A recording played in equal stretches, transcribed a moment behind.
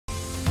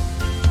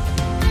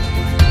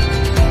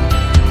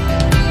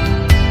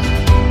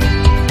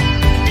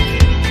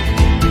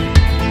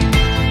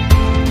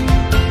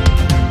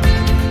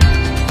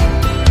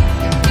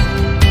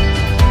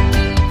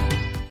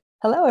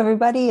Hello,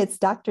 everybody. It's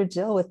Dr.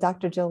 Jill with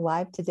Dr. Jill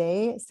Live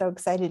today. So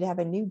excited to have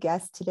a new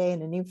guest today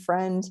and a new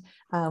friend.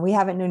 We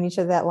haven't known each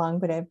other that long,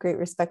 but I have great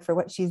respect for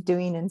what she's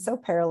doing and so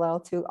parallel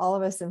to all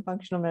of us in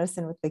functional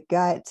medicine with the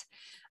gut.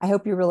 I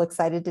hope you're real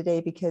excited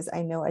today because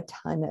I know a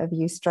ton of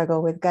you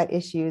struggle with gut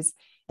issues.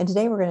 And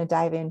today we're going to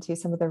dive into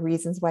some of the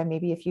reasons why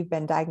maybe if you've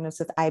been diagnosed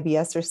with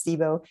IBS or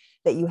SIBO,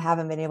 that you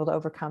haven't been able to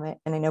overcome it.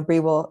 And I know Brie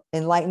will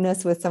enlighten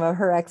us with some of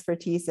her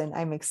expertise, and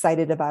I'm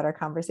excited about our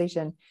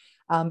conversation.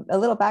 A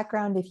little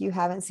background, if you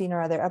haven't seen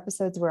our other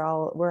episodes,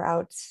 we're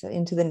out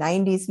into the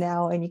 90s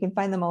now, and you can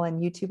find them all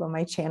on YouTube on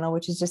my channel,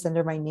 which is just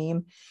under my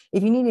name.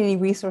 If you need any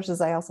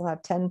resources, I also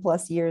have 10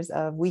 plus years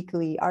of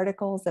weekly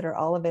articles that are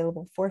all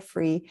available for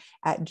free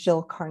at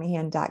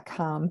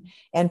jillcarnahan.com,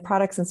 and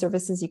products and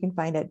services you can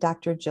find at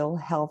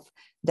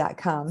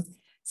drjillhealth.com.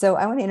 So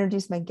I want to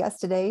introduce my guest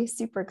today.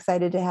 Super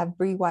excited to have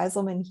Brie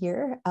Wieselman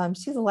here.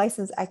 She's a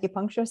licensed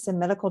acupuncturist and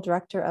medical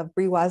director of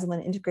Brie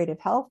Wieselman Integrative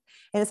Health.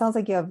 And it sounds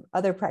like you have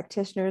other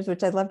practitioners,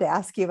 which I'd love to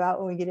ask you about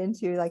when we get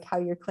into like how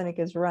your clinic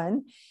is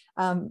run.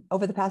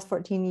 Over the past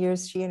 14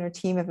 years, she and her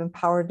team have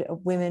empowered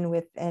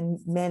women and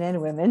men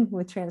and women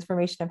with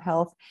transformation of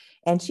health.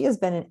 And she has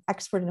been an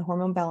expert in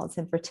hormone balance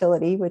and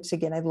fertility, which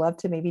again, I'd love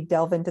to maybe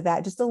delve into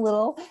that just a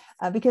little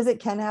because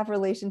it can have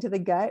relation to the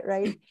gut,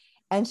 right?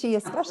 And she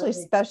especially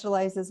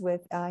specializes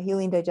with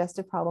healing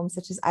digestive problems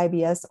such as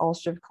IBS,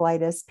 ulcerative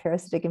colitis,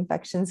 parasitic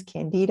infections,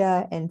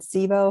 Candida, and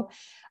SIBO.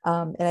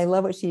 And I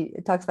love what she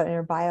talks about in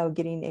her bio,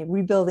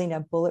 rebuilding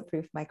a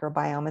bulletproof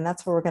microbiome. And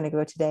that's where we're going to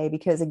go today,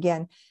 because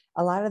again,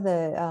 a lot of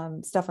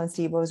the stuff on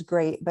SIBO is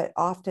great, but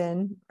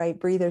often, right,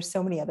 Brie, there's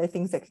so many other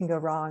things that can go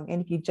wrong.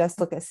 And if you just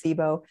look at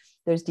SIBO,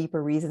 there's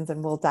deeper reasons,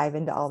 and we'll dive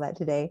into all that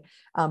today.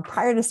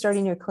 Prior to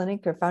starting your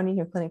clinic or founding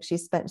your clinic, she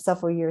spent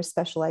several years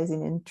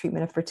specializing in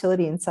treatment of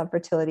fertility and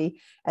subfertility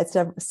at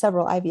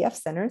several IVF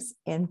centers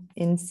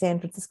in San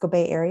Francisco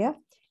Bay Area.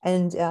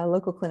 And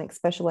local clinic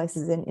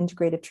specializes in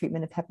integrative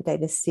treatment of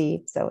hepatitis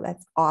C. So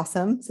that's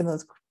awesome. Some of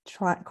those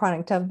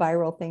chronic tough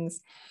viral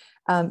things.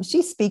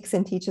 She speaks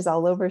and teaches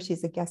all over.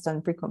 She's a guest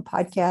on frequent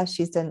podcasts.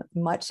 She's done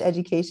much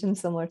education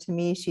similar to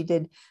me. She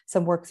did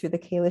some work through the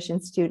Kalish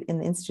Institute in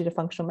the Institute of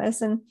Functional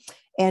Medicine.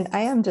 And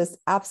I am just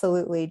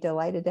absolutely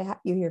delighted to have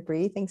you here,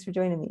 Brie. Thanks for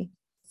joining me.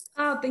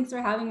 Oh, thanks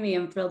for having me.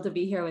 I'm thrilled to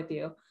be here with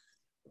you.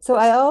 So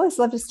I always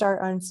love to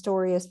start on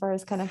story as far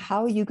as kind of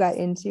how you got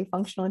into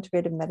functional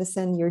integrative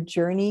medicine, your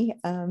journey.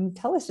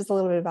 Tell us just a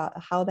little bit about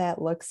how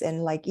that looks,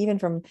 and like even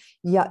from,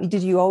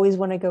 did you always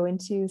want to go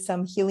into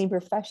some healing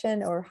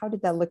profession, or how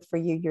did that look for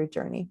you, your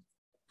journey?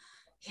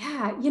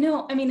 Yeah,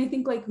 I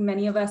think like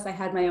many of us, I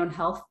had my own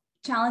health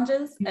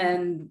challenges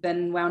and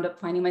then wound up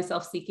finding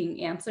myself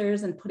seeking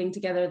answers and putting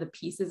together the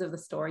pieces of the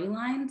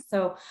storyline.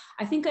 So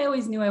I think I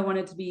always knew I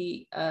wanted to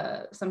be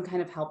some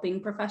kind of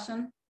helping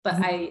profession. But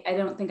I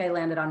don't think I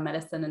landed on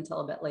medicine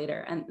until a bit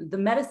later. And the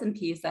medicine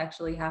piece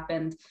actually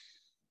happened,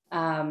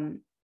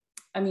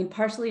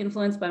 partially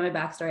influenced by my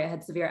backstory. I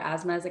had severe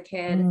asthma as a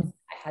kid.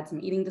 I had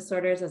some eating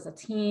disorders as a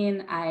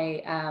teen.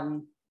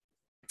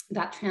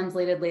 That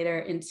translated later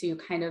into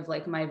kind of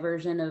like my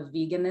version of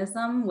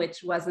veganism,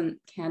 which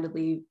wasn't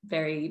candidly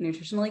very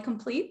nutritionally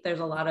complete. There's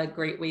a lot of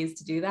great ways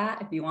to do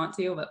that if you want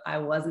to, but I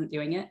wasn't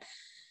doing it.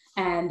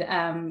 And,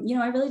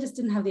 I really just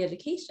didn't have the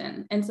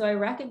education. And so I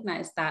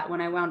recognized that when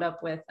I wound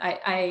up with,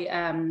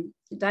 I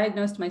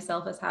diagnosed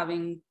myself as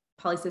having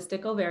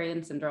polycystic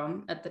ovarian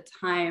syndrome. At the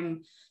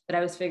time that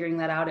I was figuring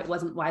that out, it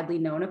wasn't widely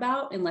known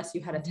about unless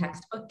you had a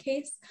textbook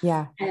case.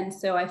 Yeah. And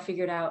so I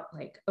figured out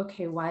like,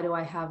 okay, why do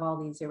I have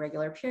all these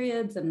irregular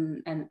periods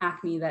and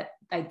acne that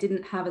I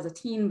didn't have as a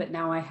teen, but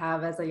now I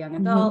have as a young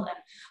adult, and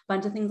a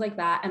bunch of things like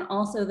that. And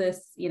also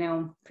this,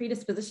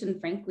 predisposition,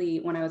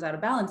 frankly, when I was out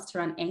of balance to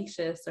run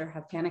anxious or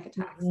have panic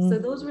attacks. So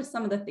those were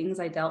some of the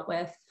things I dealt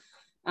with.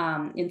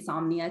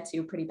 Insomnia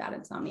too, pretty bad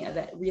insomnia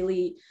that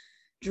really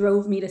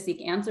drove me to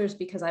seek answers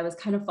because I was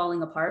kind of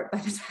falling apart by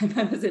the time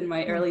I was in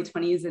my early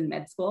 20s in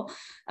med school,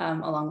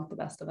 along with the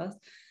best of us.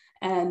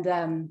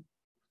 And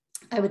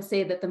I would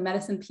say that the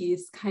medicine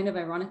piece kind of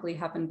ironically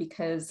happened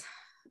because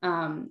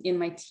in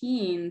my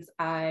teens,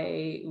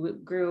 I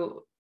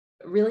grew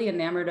really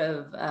enamored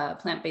of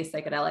plant-based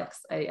psychedelics.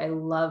 I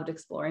loved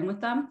exploring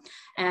with them,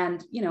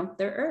 and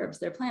they're herbs,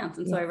 they're plants.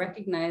 And so I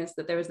recognized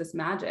that there was this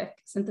magic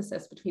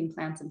synthesis between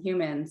plants and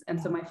humans.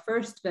 And so my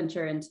first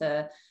venture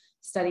into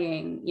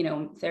studying,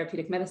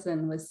 therapeutic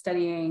medicine was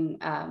studying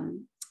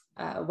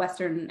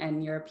Western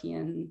and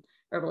European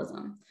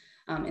herbalism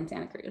in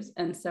Santa Cruz.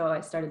 And so I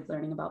started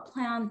learning about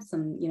plants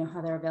and, how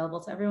they're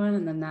available to everyone.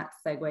 And then that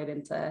segued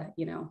into,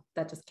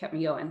 that just kept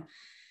me going.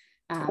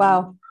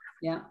 Wow.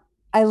 Yeah.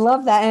 I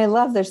love that. And I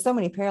love, there's so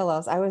many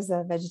parallels. I was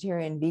a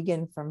vegetarian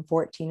vegan from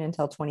 14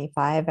 until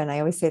 25. And I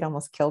always say it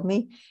almost killed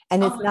me.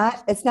 And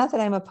it's not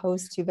that I'm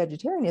opposed to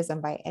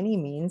vegetarianism by any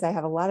means. I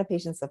have a lot of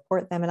patients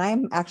support them, and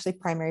I'm actually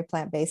primary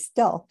plant-based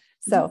still.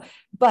 So,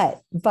 but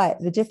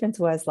the difference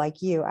was,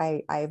 like you,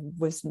 I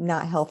was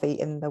not healthy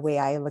in the way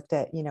I looked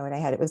at,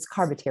 and it was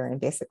carbitarian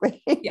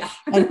basically. Yeah.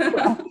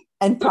 And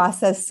and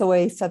processed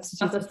soy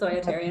substitutes. Not the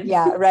soyitarian.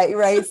 Yeah,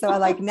 right. So I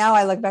like, now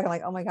I look back, I'm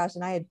like, oh my gosh.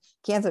 And I had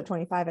cancer at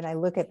 25 and I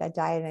look at that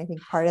diet and I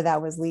think part of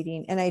that was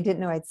leading, and I didn't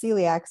know I had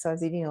celiac. So I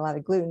was eating a lot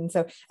of gluten.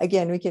 So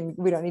again,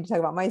 we don't need to talk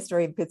about my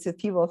story because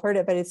people have heard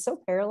it, but it's so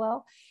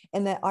parallel,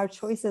 and that our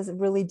choices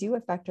really do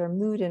affect our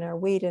mood and our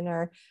weight and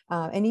our,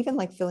 and even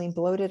like feeling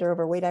bloated or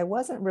overweight. I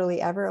wasn't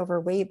really ever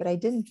overweight, but I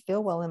didn't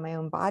feel well in my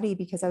own body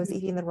because I was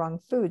eating the wrong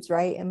foods.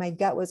 Right. And my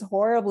gut was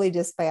horribly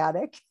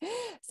dysbiotic.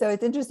 So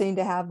it's interesting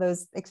to have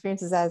those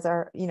experiences as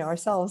our,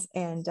 ourselves,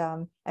 and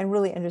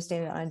really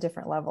understand it on a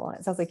different level. And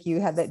it sounds like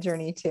you had that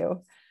journey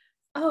too.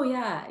 Oh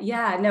yeah.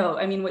 Yeah. No,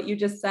 I mean, what you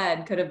just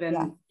said could have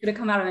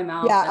come out of my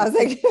mouth. Yeah. I was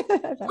like,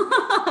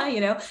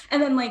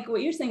 and then like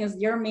what you're saying is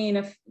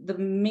the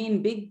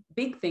main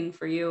big thing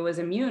for you was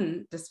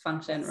immune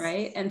dysfunction.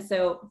 Right. And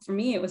so for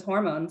me, it was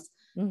hormones.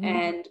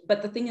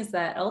 But the thing is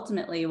that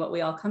ultimately what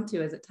we all come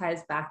to is it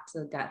ties back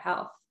to gut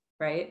health.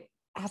 Right.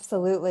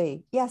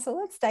 Absolutely. Yeah. So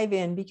let's dive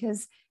in,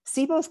 because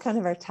SIBO is kind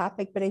of our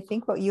topic, but I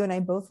think what you and I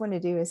both want to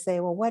do is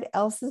say, well, what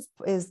else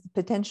is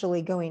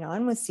potentially going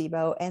on with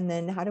SIBO? And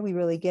then how do we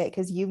really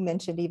because you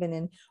mentioned even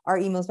in our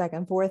emails back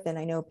and forth, and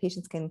I know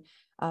patients can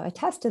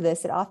attest to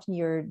this, that often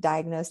you're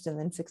diagnosed and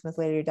then 6 months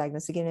later you're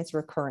diagnosed again, it's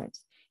recurrent.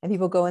 And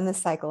people go in this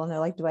cycle and they're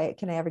like,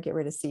 can I ever get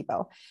rid of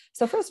SIBO?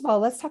 So first of all,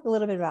 let's talk a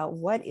little bit about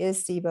what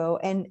is SIBO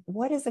and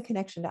what is the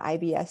connection to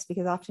IBS,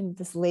 because often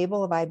this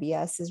label of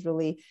IBS is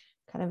really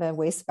kind of a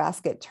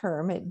wastebasket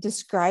term. It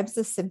describes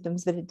the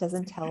symptoms, but it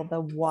doesn't tell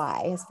the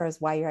why, as far as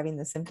why you're having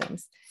the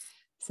symptoms.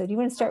 So do you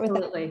want to start with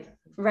that?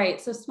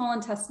 Right. So small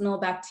intestinal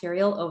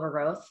bacterial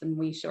overgrowth, and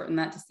we shorten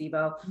that to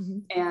SIBO.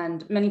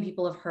 And many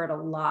people have heard a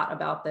lot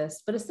about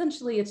this, but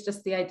essentially it's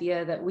just the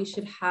idea that we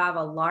should have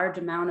a large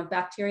amount of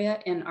bacteria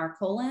in our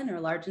colon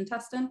or large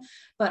intestine,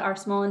 but our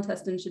small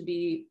intestine should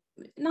be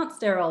not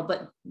sterile,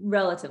 but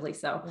relatively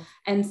so.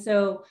 And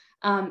so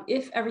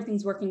if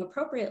everything's working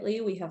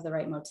appropriately, we have the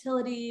right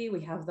motility,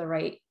 we have the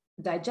right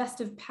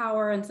digestive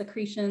power and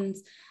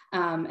secretions,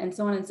 and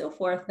so on and so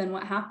forth, then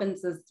what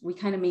happens is we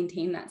kind of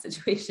maintain that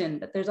situation.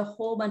 But there's a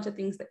whole bunch of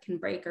things that can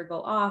break or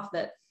go off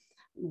that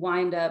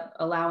wind up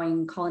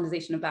allowing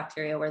colonization of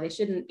bacteria where they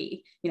shouldn't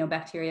be,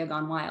 bacteria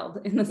gone wild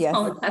in the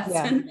small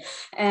intestine.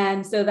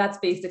 And so that's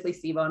basically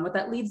SIBO. And what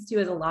that leads to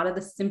is a lot of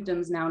the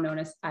symptoms now known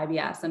as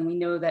IBS. And we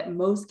know that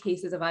most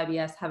cases of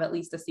IBS have at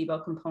least a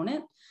SIBO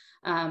component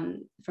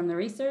from the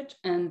research.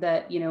 And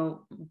that,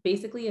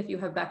 basically if you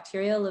have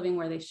bacteria living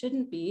where they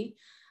shouldn't be,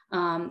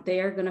 they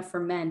are going to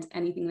ferment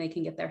anything they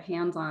can get their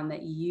hands on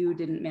that you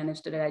didn't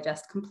manage to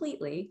digest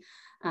completely.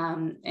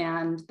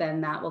 And then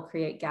that will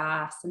create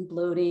gas and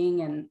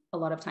bloating, and a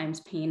lot of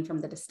times pain from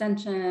the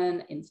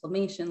distension,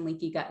 inflammation,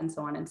 leaky gut, and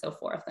so on and so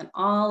forth. And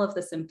all of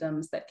the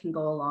symptoms that can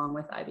go along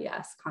with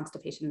IBS,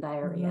 constipation,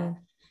 diarrhea,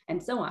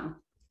 and so on.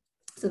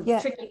 So the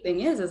tricky thing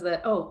is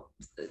that,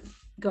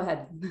 go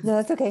ahead. No,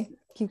 that's okay.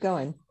 Keep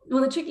going.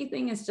 Well, the tricky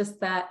thing is just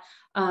that,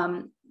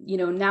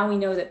 now we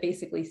know that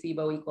basically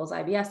SIBO equals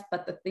IBS,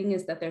 but the thing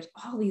is that there's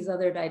all these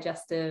other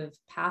digestive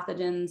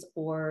pathogens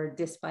or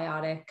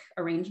dysbiotic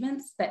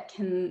arrangements that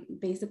can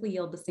basically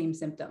yield the same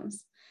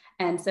symptoms.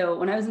 And so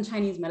when I was in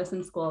Chinese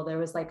medicine school, there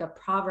was like a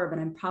proverb, and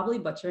I'm probably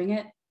butchering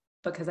it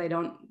because I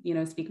don't,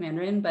 speak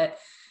Mandarin, but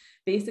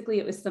basically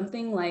it was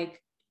something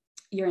like,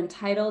 you're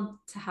entitled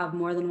to have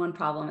more than one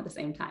problem at the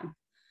same time.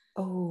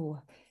 Oh,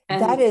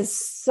 that is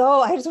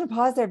so, I just want to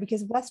pause there,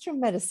 because Western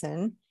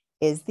medicine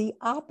is the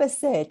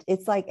opposite.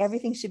 It's like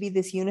everything should be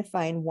this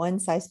unifying one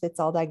size fits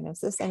all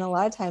diagnosis. And a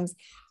lot of times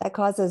that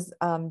causes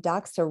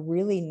docs to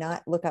really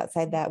not look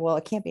outside that. Well,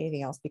 it can't be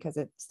anything else because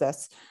it's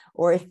this,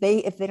 or if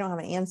they don't have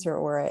an answer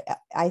or a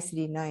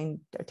ICD-9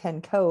 or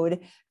 10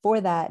 code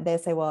for that, they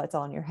say, well, it's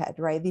all in your head,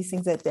 right? These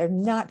things that they're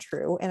not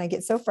true. And I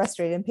get so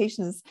frustrated, and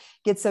patients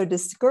get so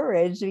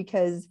discouraged,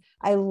 because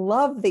I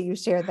love that you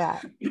share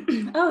that.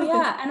 Oh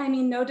yeah. And I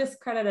mean, no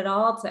discredit at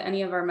all to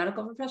any of our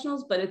medical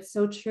professionals, but it's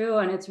so true.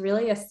 And it's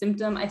really a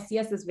symptom. I see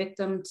us as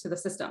victim to the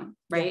system,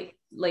 right? Yeah.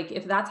 Like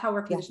if that's how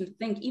we're conditioned to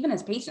think, even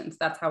as patients,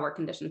 that's how we're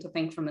conditioned to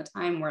think from the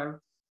time we're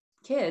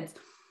kids,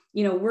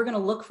 we're going to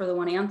look for the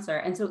one answer.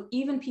 And so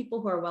even people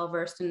who are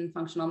well-versed in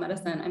functional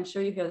medicine, I'm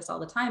sure you hear this all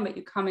the time, but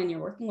you come in, you're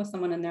working with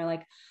someone and they're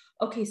like,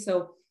 okay,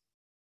 so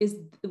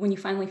when you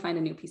finally find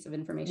a new piece of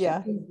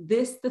information, is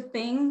this the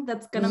thing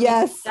that's going to make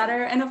it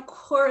better? And of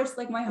course,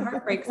 like my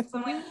heart breaks. So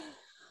I'm like,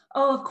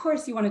 oh, of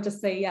course you want to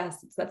just say, yes,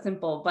 it's that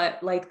simple.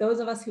 But like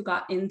those of us who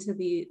got into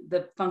the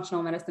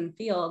functional medicine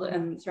field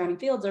and surrounding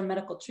fields are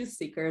medical truth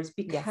seekers,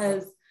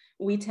 because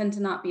we tend to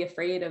not be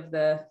afraid of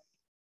the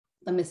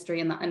mystery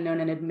and the unknown,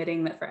 and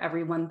admitting that for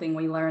every one thing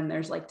we learn,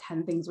 there's like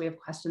 10 things we have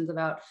questions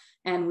about.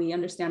 And we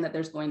understand that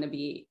there's going to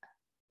be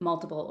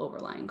multiple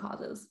overlying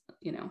causes,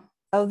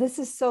 Oh, this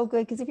is so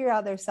good. Because if you're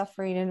out there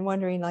suffering and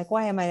wondering, like,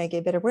 why am I not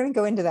getting better? We're going to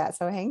go into that.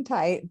 So hang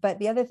tight. But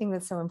the other thing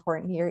that's so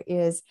important here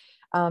is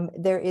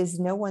There is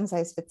no one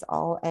size fits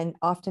all. And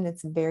often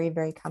it's very,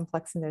 very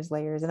complex and there's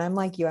layers. And I'm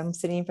like you, I'm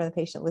sitting in front of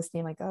the patient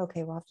listening. I'm like, oh,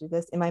 okay, we'll have to do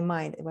this in my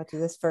mind. We'll have to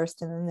do this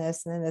first and then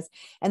this and then this.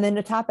 And then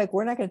the topic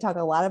we're not going to talk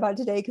a lot about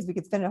today because we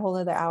could spend a whole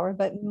other hour,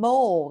 but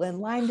mold and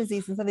Lyme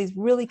disease and some of these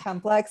really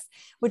complex,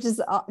 which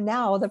is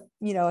now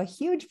a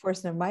huge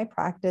portion of my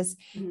practice.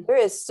 There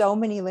is so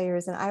many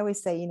layers. And I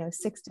always say,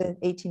 6 to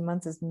 18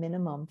 months is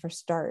minimum for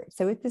start.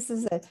 So this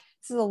is a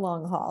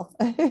long haul.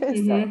 I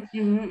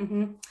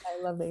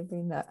love that you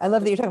bring that. I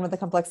love that you're talking about the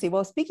complexity.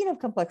 Well, speaking of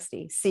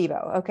complexity,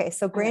 SIBO. Okay.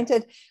 So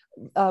granted,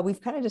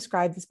 we've kind of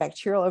described this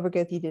bacterial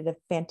overgrowth. You did a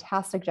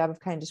fantastic job of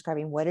kind of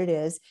describing what it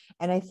is.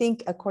 And I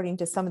think according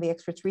to some of the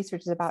experts'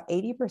 research, is about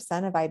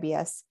 80% of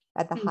IBS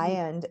at the high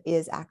end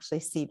is actually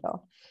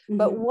SIBO.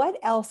 But what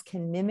else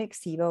can mimic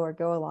SIBO or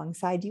go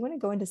alongside? Do you want to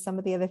go into some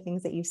of the other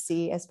things that you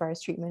see as far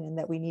as treatment and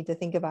that we need to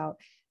think about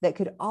that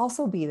could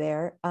also be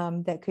there,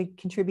 that could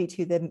contribute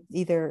to the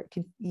either,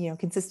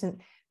 consistent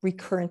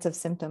recurrence of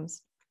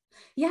symptoms?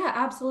 Yeah,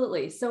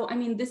 absolutely. So, I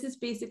mean, this is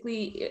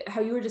basically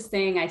how you were just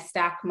saying, I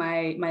stack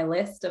my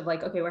list of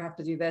like, okay, we have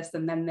to do this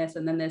and then this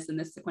and then this in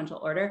this sequential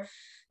order.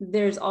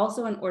 There's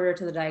also an order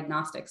to the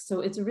diagnostics.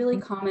 So it's really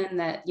common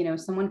that,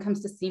 someone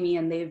comes to see me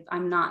and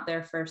I'm not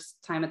their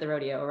first time at the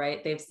rodeo,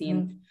 right? They've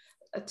seen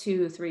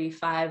 2, 3,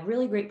 5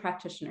 really great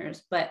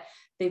practitioners, but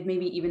they've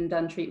maybe even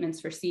done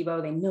treatments for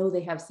SIBO. They know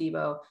they have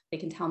SIBO. They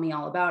can tell me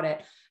all about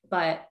it.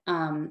 But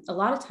a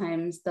lot of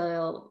times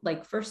the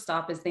first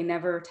stop is they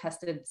never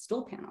tested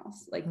stool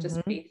panels,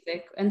 just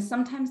basic. And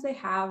sometimes they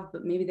have,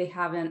 but maybe they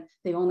haven't.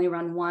 They've only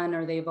run one,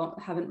 or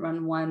haven't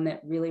run one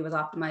that really was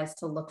optimized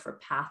to look for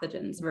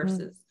pathogens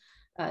versus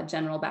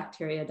general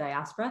bacteria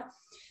diaspora.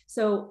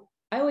 So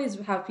I always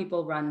have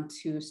people run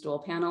 2 stool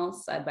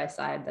panels side by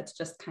side. That's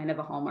just kind of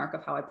a hallmark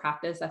of how I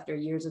practice after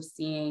years of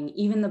seeing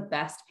even the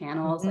best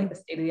panels, like the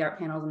state-of-the-art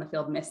panels in the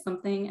field, miss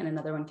something and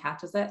another one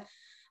catches it.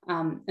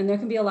 And there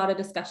can be a lot of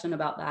discussion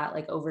about that,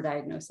 like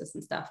overdiagnosis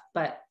and stuff.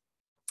 But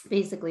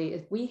basically,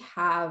 if we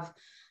have,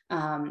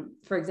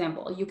 for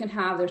example,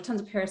 there's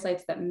tons of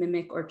parasites that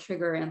mimic or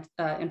trigger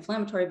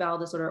inflammatory bowel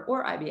disorder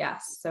or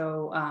IBS.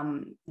 So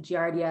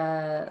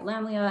Giardia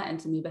lamblia,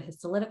 Entamoeba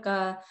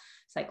histolytica,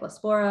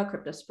 Cyclospora,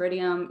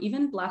 Cryptosporidium,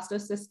 even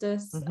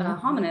Blastocystis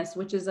hominis,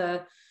 which is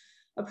a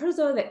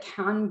protozoa that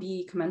can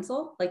be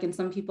commensal, like in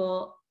some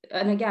people.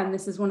 And again,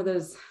 this is one of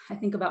those, I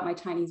think about my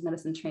Chinese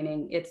medicine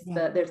training.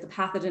 There's the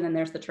pathogen and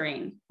there's the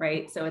terrain,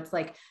 right? So it's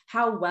like,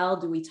 how well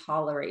do we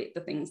tolerate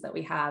the things that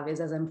we have is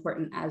as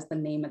important as the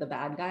name of the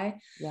bad guy.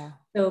 Yeah.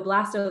 So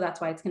blasto,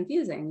 that's why it's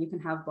confusing. You can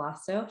have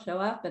blasto show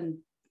up and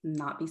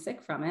not be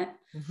sick from it.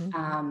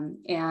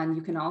 And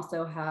you can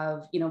also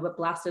have, but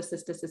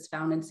blastocystis is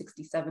found in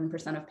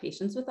 67% of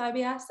patients with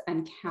IBS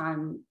and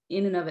can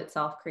in and of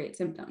itself create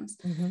symptoms.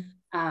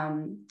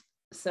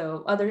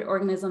 So other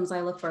organisms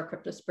I look for,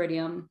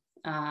 Cryptosporidium,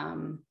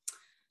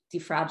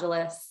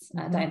 defragilis,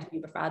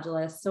 Dientamoeba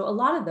fragilis. So a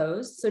lot of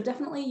those. So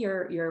definitely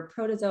your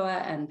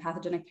protozoa and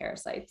pathogenic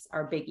parasites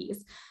are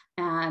biggies.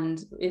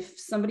 And if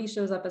somebody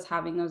shows up as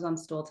having those on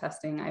stool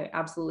testing, I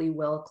absolutely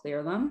will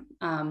clear them.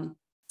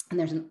 And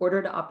there's an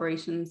order to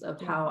operations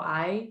of how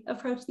I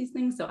approach these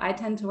things. So I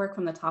tend to work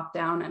from the top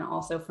down and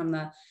also from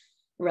the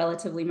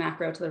relatively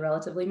macro to the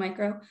relatively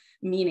micro,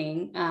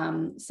 meaning,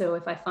 so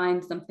if I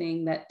find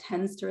something that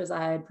tends to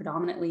reside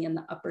predominantly in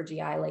the upper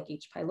GI, like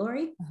H.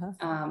 pylori,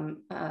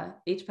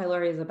 H.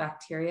 pylori is a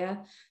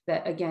bacteria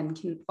that again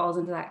falls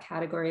into that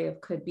category of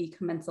could be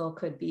commensal,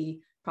 could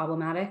be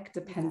problematic,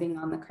 depending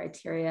on the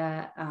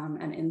criteria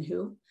and in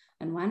who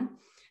and when.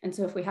 And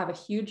so if we have a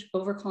huge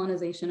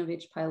overcolonization of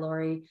H.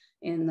 pylori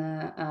in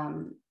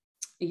the,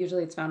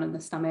 usually it's found in the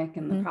stomach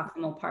and the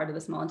proximal part of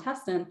the small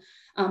intestine,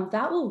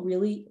 that will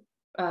really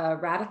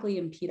radically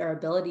impede our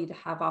ability to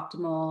have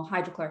optimal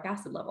hydrochloric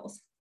acid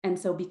levels. And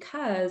so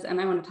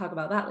and I want to talk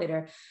about that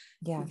later,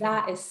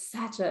 that is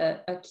such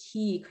a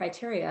key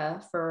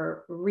criteria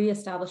for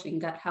reestablishing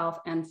gut health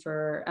and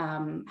for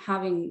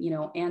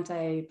having,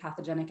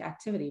 anti-pathogenic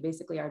activity,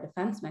 basically our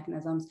defense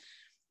mechanisms.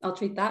 I'll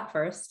treat that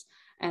first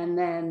and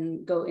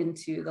then go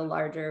into the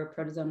larger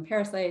protozoan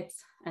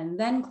parasites and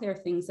then clear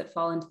things that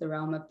fall into the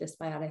realm of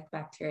dysbiotic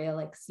bacteria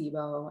like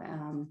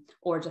SIBO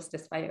or just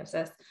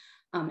dysbiosis.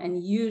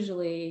 And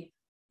usually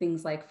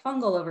things like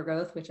fungal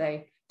overgrowth, which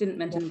I didn't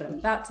mention, but I'm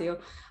about to,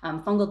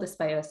 fungal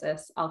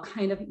dysbiosis, I'll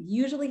kind of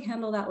usually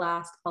handle that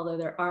last, although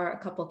there are a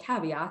couple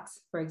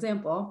caveats. For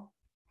example,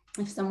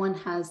 if someone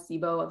has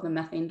SIBO of the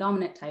methane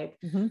dominant type,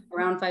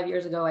 around 5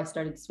 years ago, I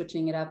started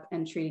switching it up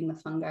and treating the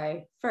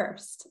fungi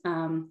first.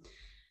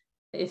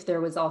 If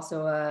there was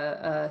also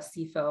a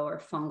SIFO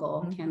or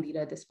fungal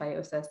Candida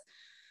dysbiosis.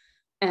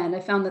 And I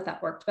found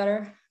that worked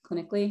better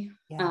clinically.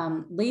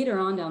 Later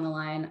on down the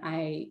line,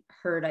 I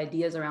heard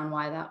ideas around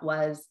why that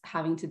was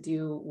having to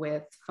do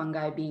with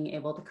fungi being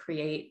able to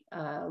create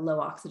a low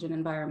oxygen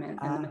environment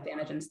and the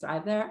methanogens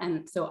thrive there.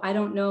 And so I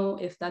don't know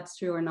if that's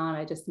true or not.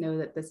 I just know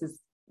that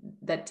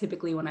that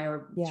typically when I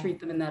treat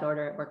them in that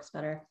order, it works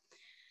better.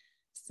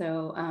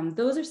 So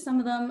those are some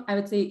of them. I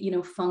would say,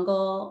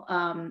 fungal,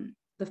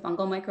 the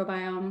fungal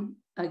microbiome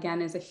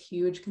again, is a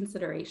huge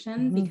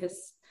consideration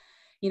because,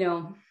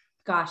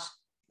 gosh,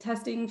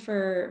 testing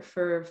for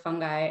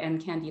fungi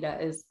and Candida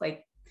is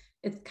like,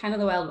 it's kind of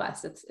the Wild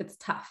West. It's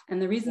tough.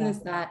 And the reason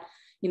is that,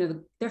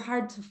 they're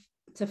hard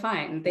to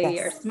find. They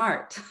are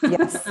smart.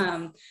 Yes.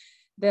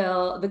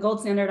 The gold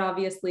standard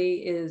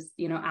obviously is,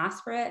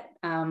 aspirate,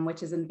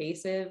 which is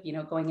invasive,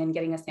 going in,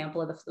 getting a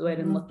sample of the fluid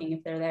and looking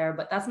if they're there,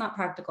 but that's not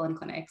practical in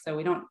clinic. So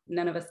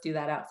none of us do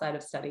that outside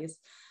of studies.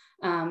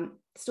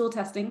 Stool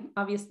testing,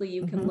 obviously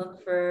you can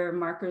look for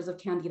markers of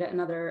Candida and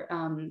other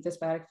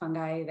dysbiotic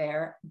fungi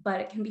there,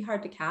 but it can be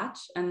hard to catch.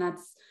 And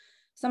that's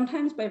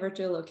sometimes by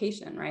virtue of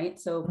location, right?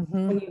 So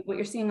what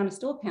you're seeing on a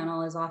stool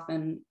panel is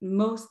often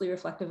mostly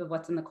reflective of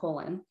what's in the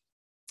colon.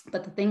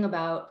 But the thing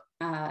about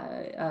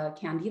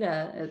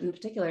Candida in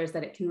particular is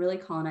that it can really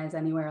colonize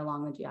anywhere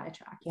along the GI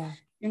tract. Yeah.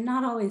 You're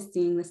not always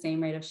seeing the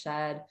same rate of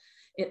shed.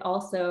 It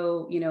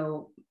also,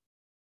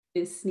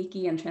 is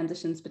sneaky and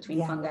transitions between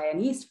fungi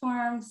and yeast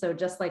forms. So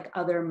just like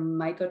other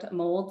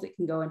molds, it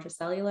can go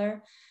intracellular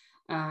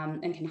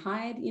and can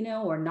hide,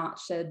 or not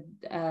shed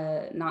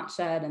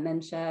and then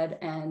shed.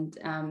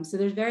 And so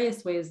there's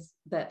various ways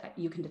that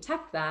you can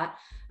detect that,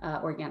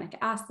 organic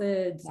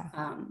acids,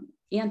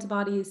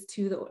 antibodies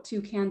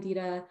to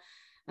Candida,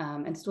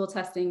 and stool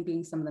testing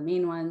being some of the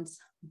main ones.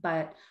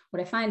 But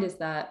what I find is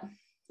that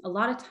a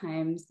lot of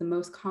times the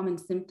most common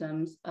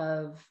symptoms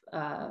of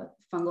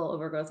fungal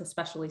overgrowth,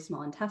 especially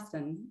small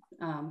intestine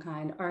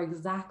kind, are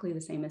exactly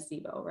the same as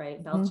SIBO,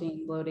 right?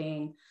 Belching,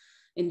 bloating,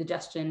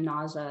 indigestion,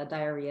 nausea,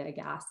 diarrhea,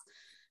 gas,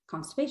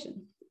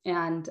 constipation.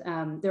 And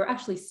there were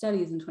actually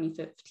studies in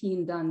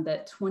 2015 done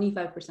that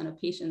 25% of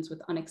patients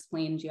with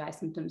unexplained GI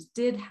symptoms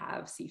did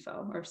have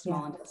SIFO, or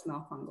small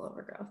intestinal fungal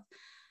overgrowth.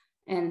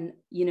 And,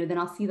 then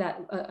I'll see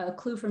that a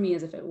clue for me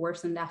is if it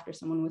worsened after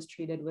someone was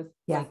treated with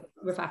like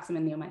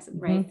rifaximin,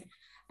 neomycin, right?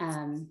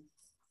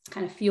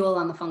 Kind of fuel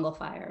on the fungal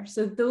fire.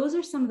 So those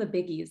are some of the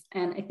biggies.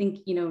 And I think,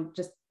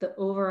 just the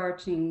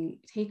overarching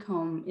take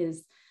home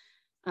is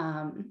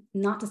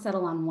not to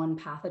settle on one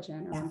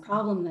pathogen or one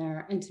problem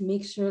there, and to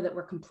make sure that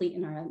we're complete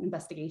in our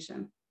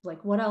investigation.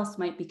 Like what else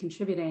might be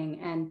contributing?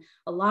 And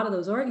a lot of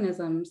those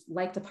organisms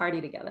like to party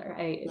together.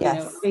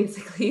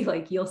 Basically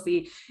like you'll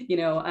see,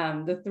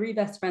 the three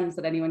best friends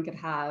that anyone could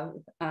have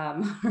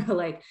are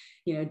like,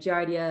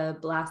 Giardia,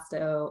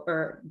 Blasto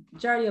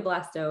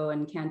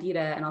and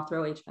Candida, and I'll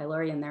throw H.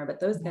 pylori in there,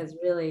 but those guys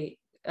really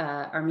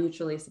are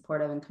mutually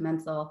supportive and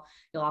commensal.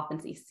 You'll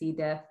often see C.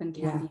 diff and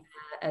Candida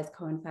as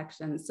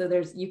co-infections. So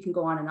you can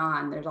go on and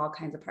on. There's all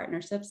kinds of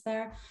partnerships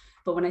there.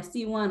 But when I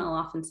see one, I'll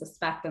often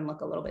suspect and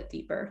look a little bit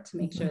deeper to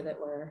make sure that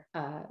we're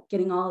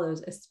getting all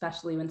those,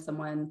 especially when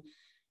someone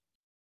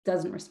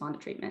doesn't respond to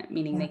treatment,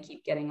 meaning they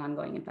keep getting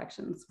ongoing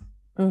infections.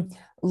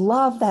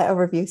 Love that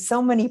overview.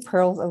 So many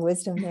pearls of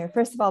wisdom there.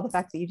 First of all, the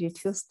fact that you do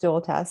 2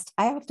 stool tests.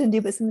 I often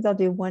do, but sometimes I'll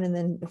do one and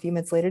then a few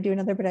minutes later do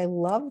another, but I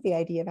love the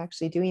idea of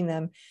actually doing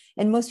them.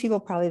 And most people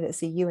probably that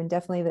see you, and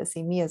definitely that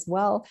see me as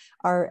well,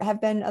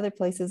 have been other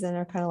places and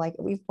are kind of like,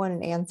 we've won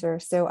an answer.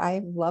 So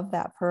I love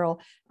that pearl.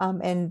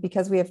 And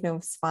because we have no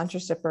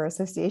sponsorship or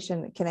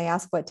association, can I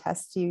ask what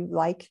tests you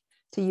like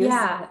to use?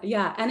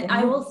 Yeah. And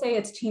I will say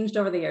it's changed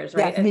over the years,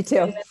 right? Yeah, me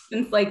too.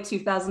 Since like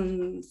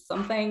 2000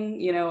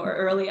 something, or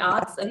early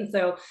aughts. And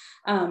so,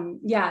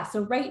 so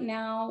right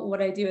now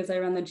what I do is I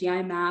run the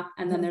GI map,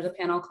 and then there's a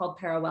panel called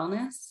Para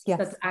Wellness.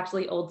 That's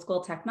actually old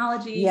school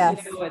technology.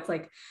 It's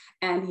like,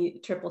 and he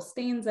triple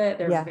stains it.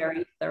 They're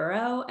very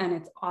thorough and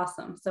it's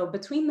awesome. So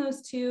between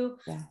those two,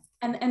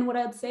 and what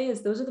I'd say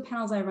is those are the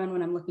panels I run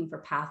when I'm looking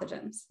for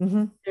pathogens.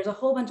 There's a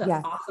whole bunch of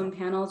awesome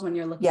panels when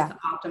you're looking to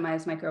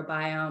optimize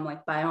microbiome,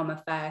 like biome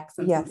effects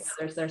and some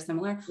others that are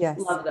similar.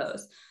 Love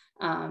those.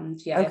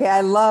 Okay,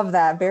 I love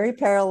that. Very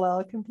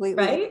parallel,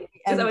 completely. Right?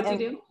 Is that what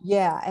you do?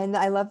 Yeah, and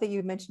I love that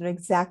you mentioned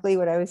exactly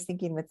what I was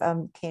thinking with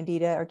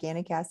Candida,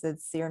 organic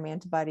acids, serum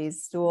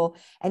antibodies, stool,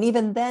 and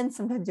even then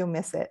sometimes you'll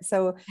miss it.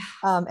 So,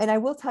 and I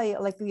will tell you,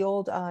 like the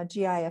old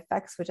GI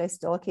effects, which I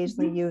still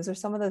occasionally use, or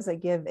some of those I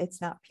give,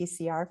 it's not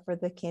PCR for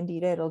the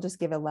Candida, it'll just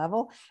give a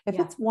level. If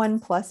it's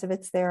 1+, if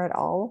it's there at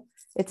all,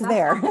 it's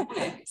there.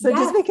 So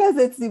just because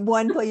it's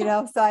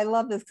 1, so I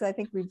love this because I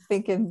think we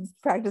think and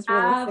practice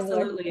really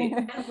absolutely.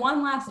 And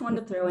one last one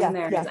to throw in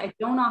there is I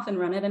don't often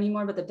run it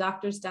anymore, but the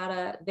doctor's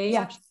data, they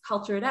actually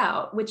culture it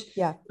out, which,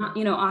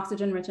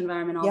 oxygen rich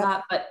environment, all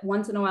that, but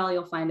once in a while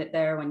you'll find it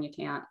there when you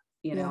can't.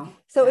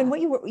 So, and what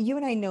you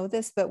and I know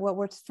this, but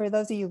for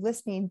those of you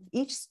listening,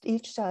 each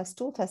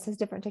stool test has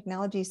different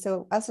technologies.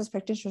 So us as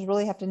practitioners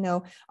really have to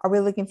know, are we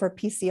looking for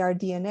PCR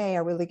DNA?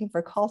 Are we looking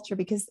for culture?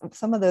 Because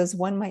some of those,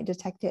 one might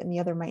detect it and the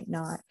other might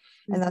not.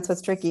 And that's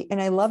what's tricky. And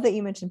I love that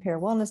you mentioned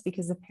para wellness,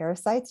 because the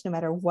parasites, no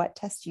matter what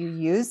test you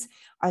use,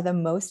 are the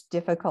most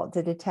difficult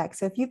to detect.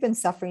 So if you've been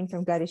suffering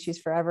from gut issues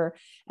forever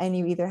and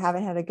you either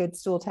haven't had a good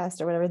stool test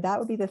or whatever, that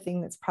would be the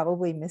thing that's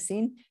probably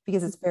missing,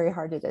 because it's very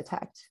hard to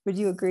detect. Would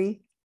you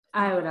agree?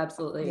 I would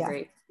absolutely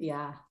agree.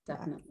 Yeah,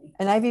 definitely.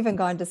 And I've even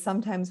gone to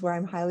sometimes where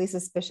I'm highly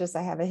suspicious,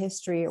 I have a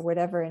history or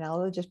whatever, and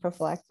I'll just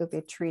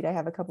prophylactically treat. I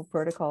have a couple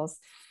protocols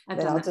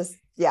that I'll just,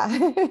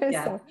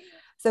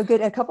 So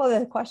good. A couple of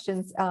the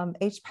questions.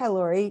 H.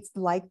 pylori,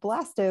 like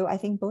blasto, I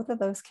think both of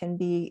those can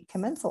be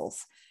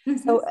commensals.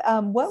 So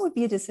what would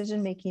be a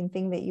decision-making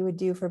thing that you would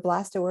do for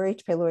blasto or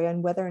H. pylori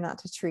on whether or not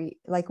to treat?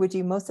 Like, would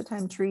you most of the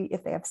time treat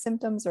if they have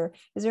symptoms, or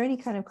is there any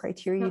kind of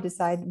criteria you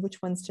decide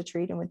which ones to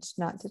treat and which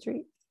not to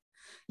treat?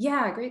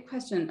 Yeah, great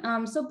question.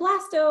 So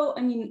blasto,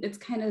 I mean, it's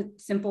kind of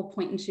simple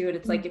point and shoot.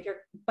 It's like if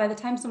by the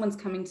time someone's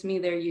coming to me,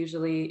 there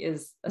usually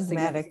is a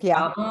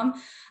significant problem.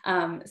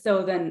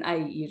 So then I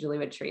usually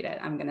would treat it,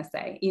 I'm going to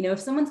say. If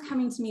someone's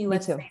coming to me,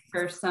 let's say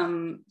for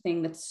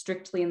something that's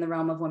strictly in the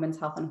realm of women's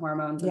health and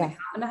hormones, and they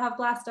happen to have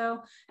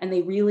blasto and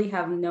they really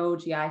have no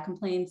GI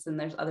complaints and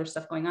there's other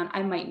stuff going on,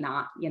 I might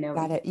not,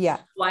 Got it. Yeah.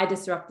 Why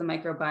disrupt the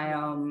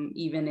microbiome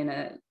even in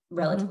a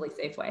relatively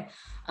safe way.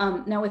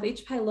 Now with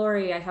H.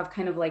 pylori, I have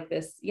kind of like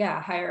this,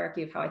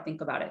 hierarchy of how I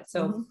think about it.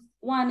 So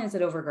one, is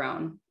it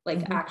overgrown,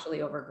 like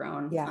actually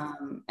overgrown? Yeah.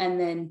 And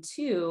then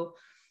two,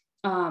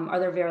 are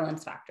there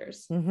virulence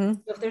factors? So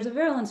if there's a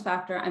virulence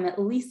factor, I'm at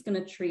least going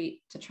to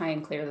treat to try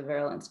and clear the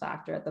virulence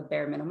factor at the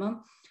bare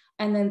minimum.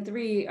 And then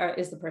three,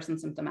 is the person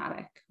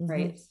symptomatic,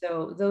 right?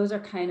 So those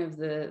are kind of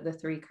the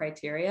three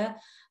criteria.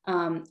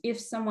 If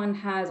someone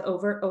has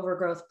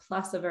overgrowth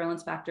plus a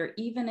virulence factor,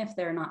 even if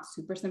they're not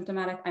super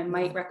symptomatic, I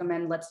might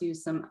recommend let's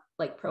use some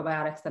like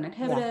probiotics that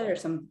inhibit it, or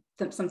some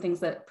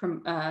things that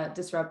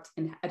disrupt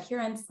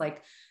adherence,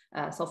 like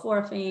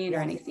sulforaphane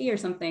or NAC or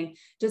something,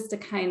 just to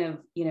kind of,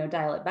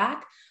 dial it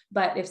back.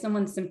 But if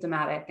someone's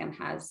symptomatic and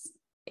has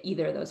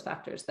either of those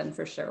factors, then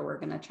for sure we're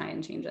going to try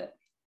and change it.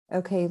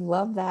 Okay,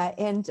 love that.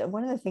 And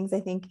one of the things I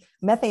think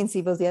methane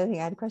SIBO is the other thing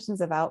I had questions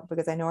about,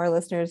 because I know our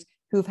listeners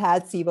who've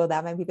had SIBO,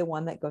 that might be the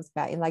one that goes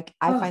back. And like,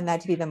 I find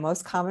that to be the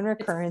most common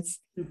recurrence.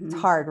 It's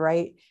hard,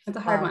 right? It's a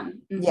hard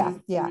one.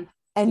 Yeah.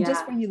 And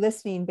just for you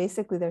listening,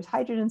 basically there's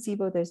hydrogen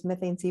SIBO, there's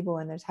methane SIBO,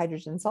 and there's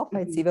hydrogen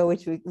sulfide SIBO,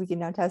 which we can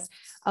now test.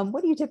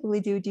 What do you typically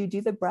do? Do you do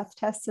the breath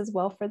tests as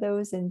well for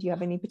those? And do you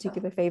have any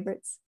particular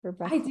favorites for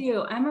breath? I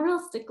do. I'm a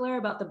real stickler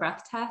about the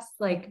breath test.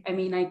 Like, I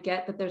mean, I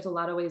get that there's a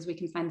lot of ways we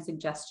can find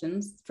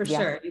suggestions for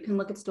sure. You can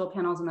look at stool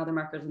panels and other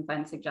markers and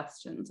find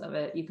suggestions of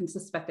it. You can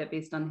suspect it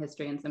based on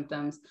history and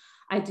symptoms.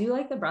 I do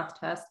like the breath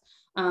test.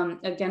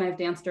 Again, I've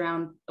danced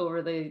around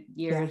over the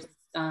years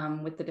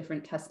with the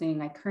different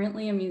testing. I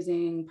currently am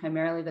using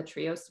primarily the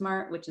Trio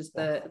Smart, which is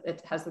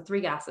it has the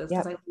 3 gases,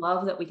 because I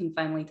love that we can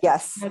finally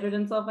test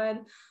hydrogen sulfide.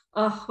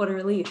 Oh, what a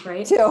relief,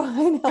 right? Too,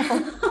 I know.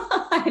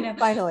 I know.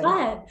 Finally.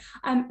 But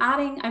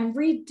I'm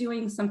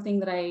redoing something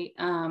that I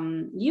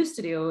used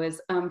to do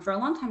is for a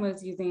long time I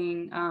was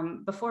using,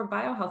 before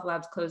biohealth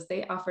labs closed,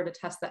 they offered a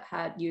test that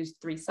had used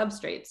 3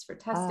 substrates for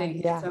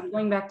testing. So I'm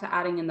going back to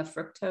adding in the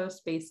fructose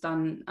based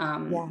on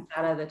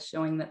data that's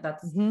showing that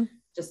that's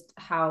just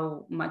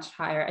how much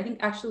higher. I think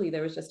actually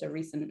there was just a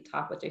recent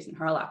talk with Jason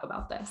Harlock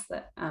about this.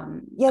 That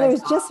there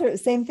was just the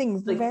same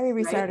thing, like, very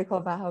recent article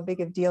about how big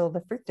of a deal the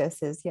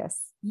fructose is.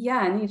 Yes.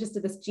 Yeah, and he just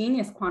did this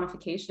genius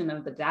quantification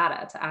of the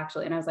data to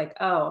actually, and I was like,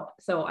 oh,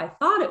 so I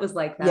thought it was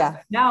like that.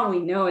 But now we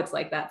know it's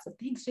like that. So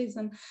thanks,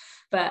 Jason.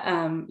 But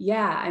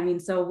I mean,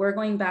 so we're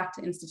going back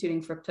to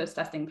instituting fructose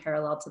testing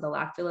parallel to the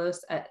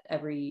lactulose at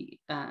every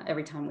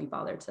time we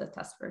bother to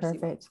test for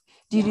Perfect.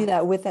 Do you do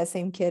that with that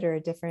same kit or a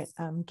different?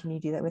 Can you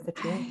do that with the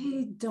Trio?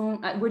 I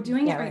don't. We're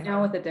doing it right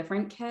now with a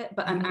different kit,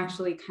 but I'm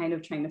actually kind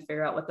of trying to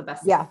figure out what the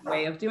best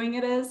way of doing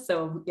it is.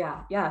 So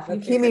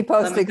if keep me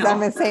posted, because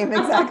I'm the same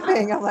exact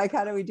thing. I'm like,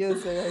 how do we do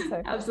this?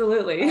 So,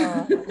 absolutely.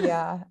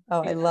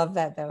 I love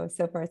that though.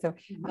 So far,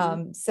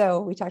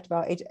 so we talked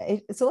about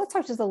so let's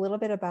talk just a little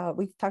bit about.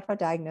 We've talked about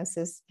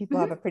diagnosis. People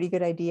have a pretty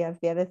good idea of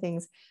the other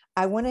things.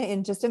 I want to,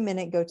 in just a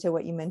minute, go to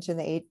what you mentioned,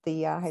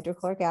 the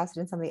hydrochloric acid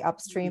and some of the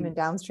upstream and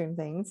downstream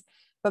things.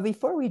 But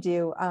before we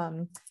do,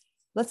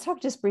 let's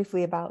talk just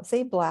briefly about,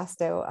 say,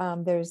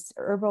 blasto. There's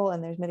herbal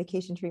and there's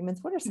medication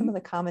treatments. What are some of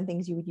the common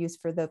things you would use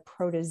for the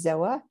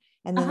protozoa?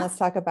 And then let's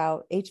talk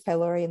about H.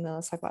 pylori, and then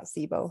let's talk about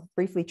SIBO,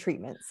 briefly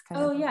treatments.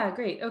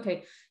 Great.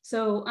 Okay.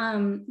 So,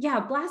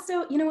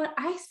 blasto, you know what?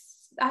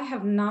 I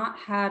have not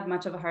had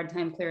much of a hard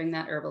time clearing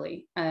that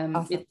herbally.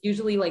 Awesome. It's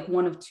usually like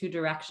one of 2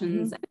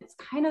 directions. And it's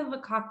kind of a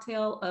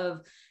cocktail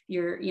of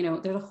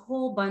there's a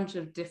whole bunch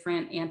of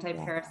different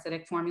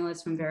anti-parasitic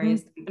formulas from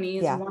various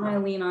companies. One I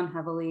lean on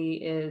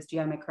heavily is GI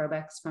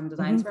Microbex from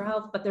Designs for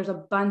Health, but there's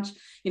a bunch,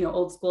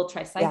 old school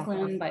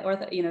tricycline by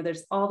Ortho,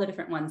 there's all the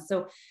different ones.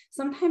 So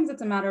sometimes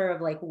it's a matter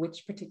of like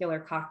which particular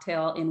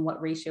cocktail in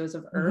what ratios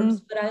of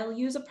herbs, but I'll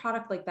use a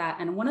product like that.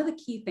 And one of the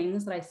key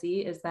things that I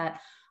see is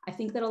that I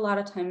think that a lot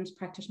of times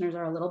practitioners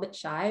are a little bit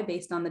shy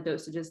based on the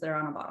dosages that are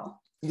on a bottle.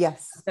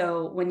 Yes.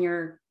 So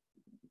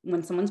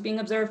when someone's being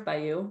observed by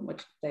you,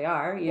 which they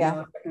are,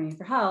 checking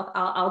for health,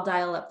 I'll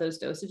dial up those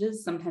dosages,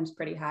 sometimes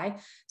pretty high.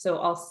 So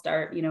I'll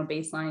start,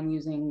 baseline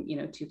using,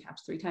 2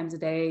 caps 3 times a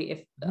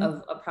day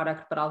of a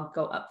product, but I'll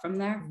go up from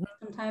there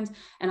sometimes.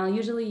 And I'll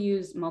usually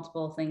use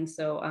multiple things.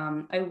 So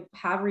I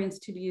have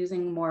reinstituted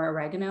using more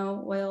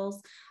oregano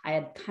oils. I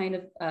had kind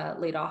of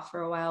laid off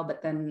for a while,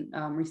 but then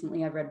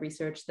recently I've read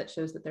research that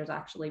shows that there's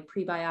actually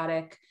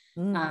prebiotic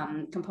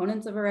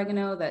components of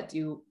oregano that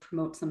do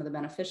promote some of the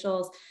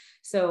beneficials.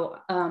 So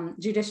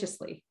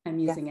judiciously, I'm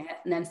using it.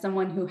 And then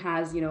someone who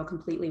has, a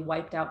completely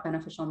wiped out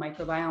beneficial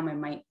microbiome, I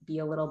might be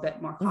a little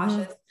bit more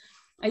cautious.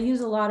 I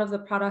use a lot of the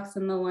products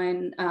in the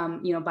line,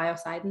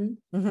 Biocidin.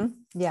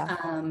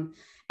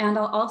 And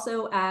I'll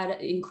also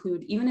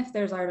include, even if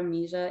there's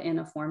Artemisia in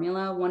a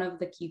formula, one of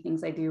the key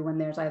things I do when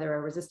there's either a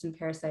resistant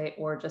parasite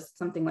or just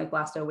something like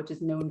blasto, which is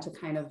known to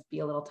kind of be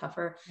a little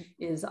tougher,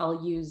 is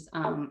I'll use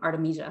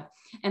Artemisia.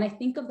 And I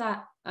think of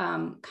that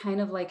kind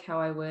of like how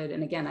I would,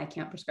 and again, I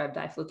can't prescribe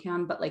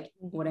diflucan, but like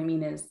what I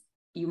mean is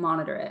you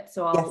monitor it.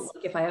 So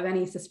like, if I have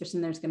any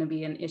suspicion there's going to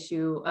be an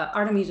issue,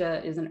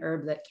 Artemisia is an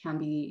herb that can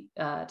be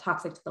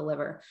toxic to the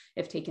liver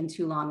if taken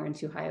too long or in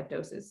too high of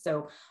doses.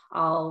 So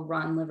I'll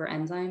run liver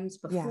enzymes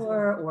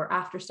before or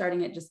after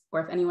starting it,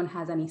 or if anyone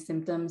has any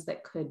symptoms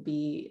that could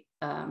be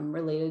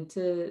related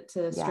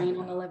to strain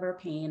on the liver,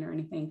 pain or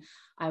anything,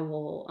 I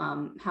will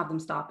have them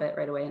stop it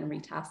right away and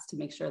retest to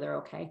make sure they're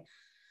okay.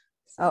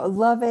 Oh,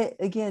 love it.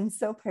 Again,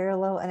 so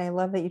parallel. And I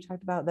love that you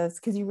talked about those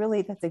because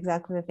that's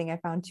exactly the thing. I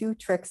found 2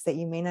 tricks that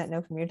you may not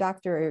know from your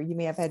doctor or you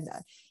may have had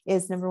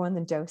is number 1, the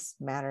dose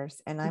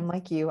matters. And I'm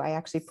like you, I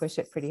actually push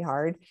it pretty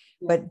hard,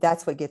 but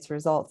that's what gets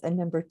results. And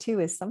number 2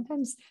 is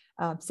sometimes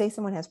say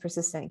someone has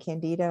persistent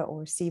Candida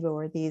or SIBO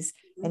or these,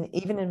 and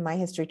even in my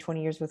history,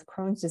 20 years with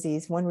Crohn's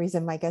disease, one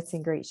reason my gut's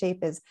in great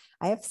shape is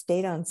I have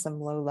stayed on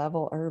some low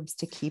level herbs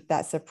to keep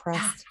that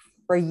suppressed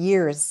for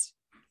years,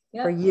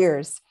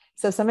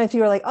 So sometimes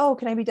people are like, oh,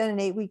 can I be done in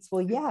 8 weeks?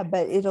 Well, yeah,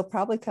 but it'll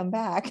probably come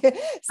back.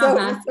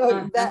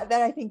 That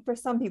I think for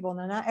some people,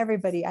 now not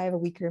everybody, I have a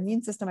weaker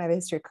immune system. I have a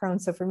history of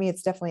Crohn's. So for me,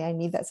 it's definitely, I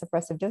need that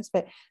suppressive dose,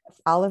 but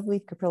olive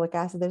leaf, caprylic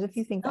acid, there's a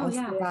few things I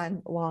stay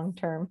on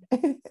long-term.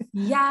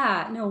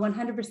 Yeah, no,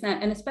 100%.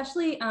 And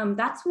especially,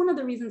 that's one of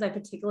the reasons I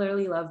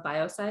particularly love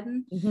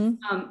Biocidin,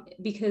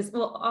 because,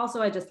 well,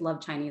 also I just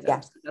love Chinese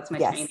herbs. That's my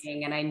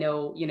training. And I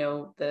know,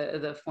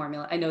 the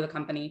formula, I know the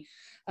company,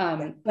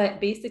 but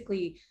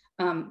basically,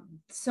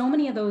 so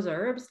many of those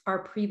herbs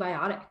are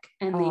prebiotic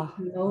and they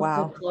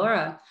promote the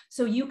flora.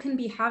 So you can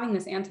be having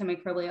this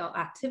antimicrobial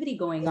activity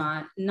going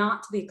on,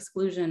 not to the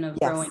exclusion of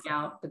throwing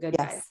out the good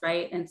guys,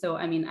 right? And so,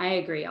 I mean, I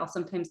agree. I'll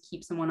sometimes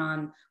keep someone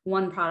on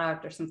one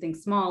product or something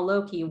small,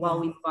 low-key, while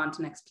we move on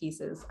to next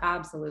pieces.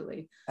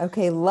 Absolutely.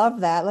 Okay,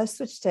 love that. Let's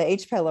switch to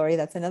H. pylori.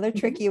 That's another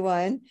tricky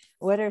one.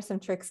 What are some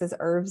tricks as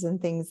herbs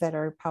and things that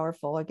are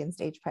powerful against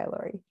H.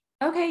 pylori?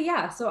 Okay,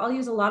 yeah. So I'll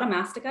use a lot of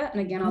mastica.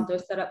 And again, I'll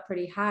dose that up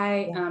pretty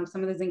high.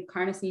 Some of the zinc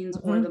carnosines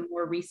or the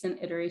more recent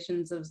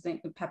iterations of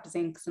zinc, pep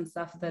zincs and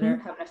stuff that have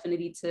an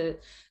affinity to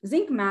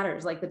zinc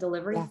matters, like the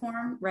delivery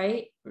form,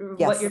 right?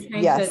 What you're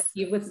trying to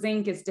achieve with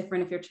zinc is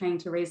different if you're trying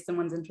to raise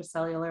someone's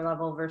intracellular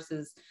level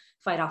versus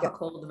fight off a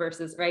cold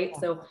versus, right?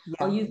 So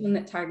I'll use one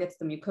that targets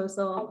the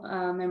mucosal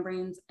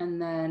membranes.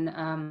 And then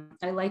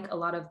I like a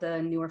lot of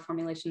the newer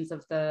formulations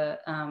of the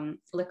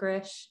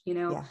licorice,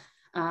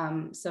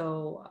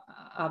 so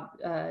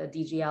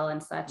DGL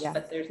and such,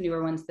 but there's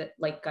newer ones that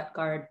like Gut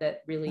Guard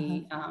that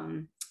really,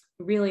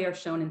 really are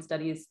shown in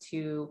studies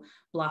to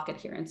block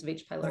adherence of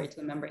H. pylori to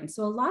the membrane.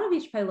 So a lot of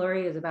H.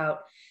 pylori is about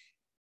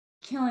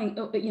killing,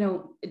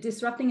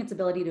 disrupting its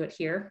ability to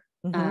adhere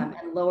and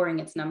lowering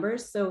its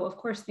numbers. So of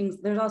course,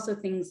 there's also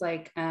things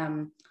like,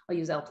 I'll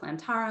use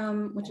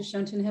L-plantarum, which is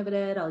shown to inhibit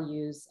it. I'll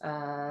use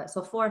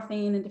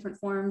sulforaphane in different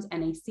forms,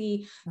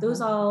 NAC. Those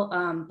all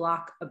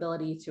block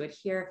ability to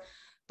adhere.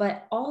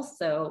 But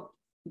also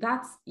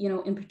that's,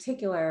 in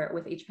particular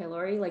with H.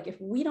 pylori, like if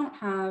we don't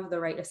have the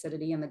right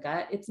acidity in the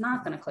gut, it's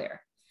not going to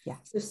clear.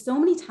 So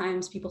many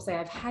times people say,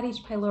 I've had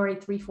H.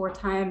 pylori 3-4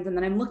 times. And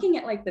then I'm looking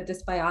at like the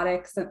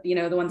dysbiotics,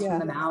 the ones from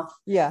the mouth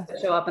that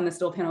show up on the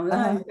stool panel.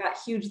 You've got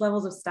huge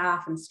levels of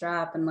staph and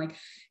strep and like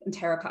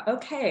enterococci.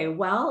 Okay,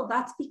 well,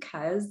 that's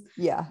because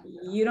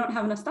you don't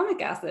have enough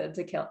stomach acid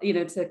to kill,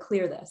 to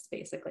clear this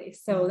basically.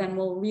 So then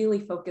we'll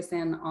really focus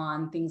in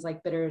on things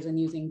like bitters and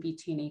using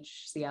betaine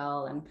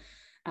HCl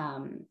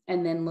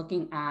and then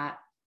looking at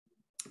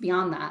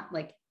beyond that,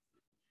 like,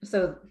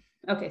 so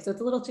it's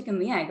a little chicken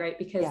and the egg, right?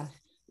 Because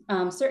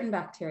certain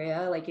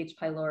bacteria like H.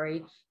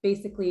 pylori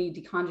basically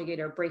deconjugate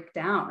or break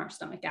down our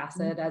stomach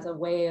acid as a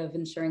way of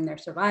ensuring their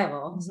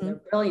survival. So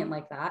they're brilliant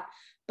like that.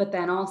 But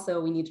then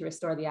also we need to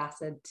restore the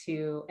acid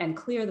and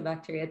clear the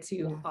bacteria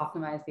to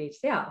optimize the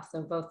HCl.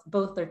 So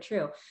both are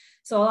true.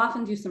 So I'll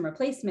often do some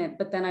replacement,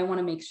 but then I want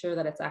to make sure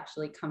that it's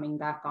actually coming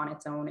back on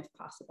its own if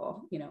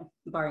possible,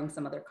 barring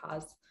some other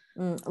cause.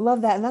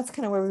 Love that. And that's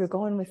kind of where we were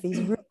going with these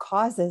root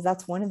causes.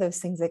 That's one of those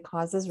things that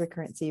causes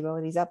recurrent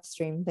SIBO, these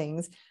upstream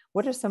things.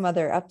 What are some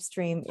other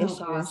upstream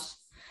issues?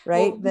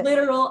 Right? Well,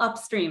 literal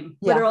upstream.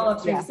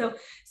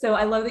 So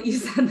I love that you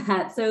said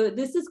that. So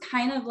this is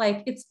kind of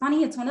like, it's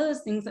funny. It's one of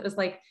those things that was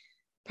like,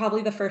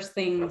 probably the first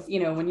things,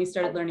 when you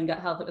started learning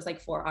gut health, it was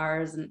like 4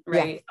 R's and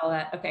all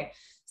that. Okay.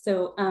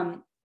 So,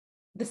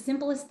 the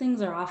simplest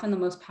things are often the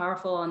most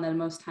powerful and the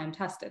most time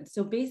tested.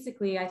 So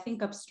basically I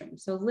think upstream.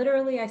 So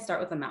literally I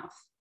start with the mouth.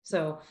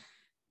 So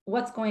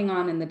what's going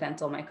on in the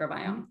dental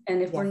microbiome.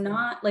 And if we're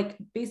not like,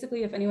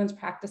 basically, if anyone's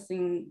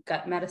practicing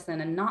gut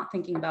medicine and not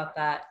thinking about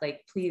that,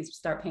 like, please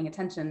start paying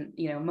attention.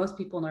 You know, most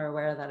people are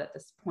aware of that at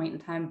this point in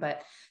time,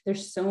 but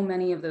there's so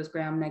many of those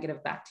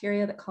gram-negative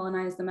bacteria that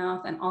colonize the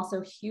mouth, and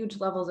also huge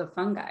levels of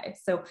fungi.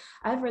 So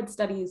I've read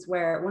studies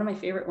where one of my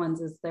favorite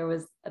ones is they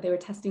were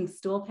testing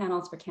stool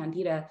panels for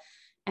Candida.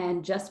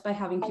 And just by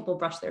having people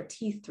brush their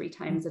teeth 3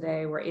 times a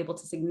day, we're able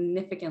to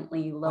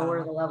significantly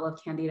lower the level of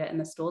Candida in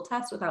the stool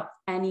test without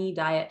any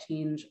diet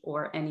change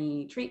or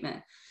any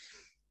treatment.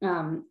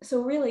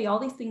 So really, all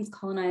these things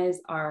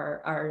colonize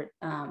our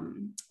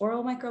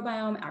oral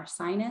microbiome, our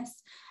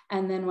sinus,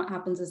 and then what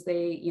happens is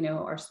they, you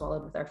know, are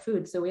swallowed with our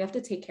food. So we have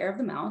to take care of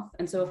the mouth.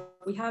 And so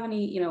if we have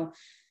any, you know,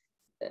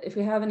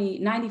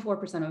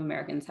 94% of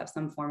Americans have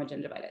some form of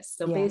gingivitis.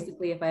 So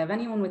basically, if I have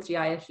anyone with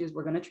GI issues,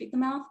 we're going to treat the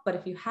mouth. But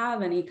if you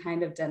have any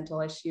kind of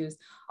dental issues,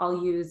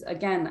 I'll use,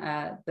 again,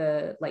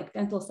 the like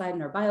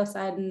dentalcidin or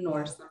biocidin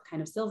or some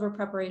kind of silver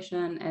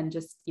preparation, and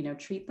just, you know,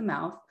 treat the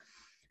mouth,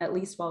 at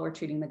least while we're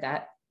treating the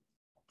gut.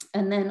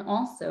 And then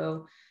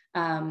also,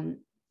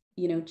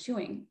 you know,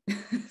 chewing.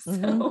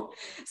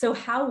 So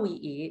how we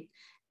eat,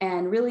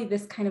 and really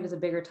this kind of is a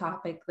bigger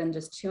topic than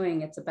just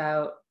chewing. It's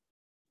about,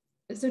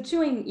 so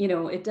chewing, you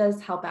know, it does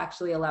help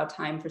actually allow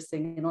time for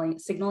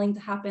signaling to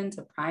happen,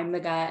 to prime the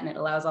gut, and it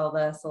allows all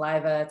the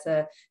saliva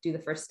to do the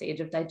first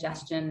stage of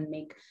digestion,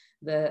 make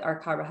our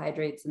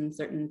carbohydrates and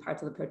certain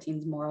parts of the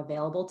proteins more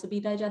available to be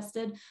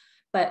digested.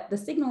 But the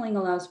signaling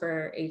allows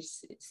for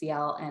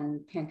HCl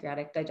and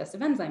pancreatic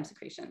digestive enzyme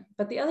secretion.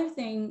 But the other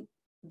thing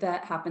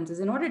that happens is,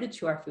 in order to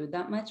chew our food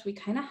that much, we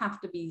kind of have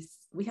to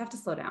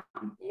slow down.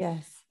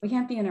 Yes. We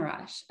can't be in a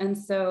rush. And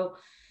so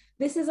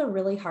this is a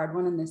really hard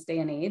one in this day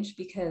and age,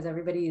 because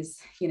everybody's,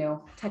 you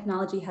know,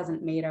 technology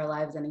hasn't made our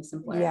lives any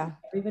simpler. Yeah.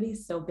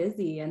 Everybody's so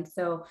busy. And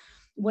so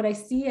what I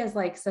see as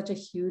like such a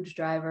huge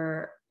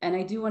driver, and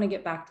I do want to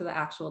get back to the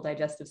actual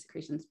digestive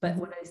secretions, but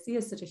what I see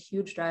as such a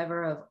huge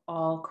driver of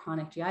all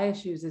chronic GI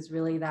issues is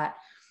really that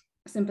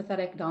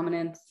sympathetic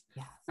dominance,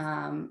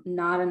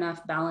 not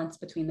enough balance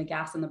between the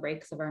gas and the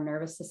brakes of our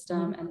nervous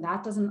system. And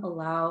that doesn't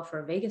allow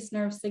for vagus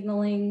nerve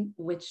signaling,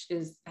 which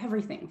is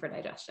everything for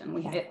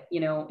digestion.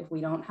 You know, if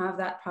we don't have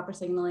that proper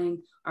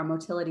signaling, our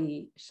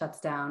motility shuts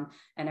down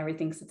and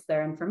everything sits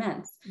there and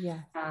ferments.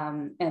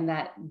 And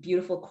that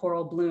beautiful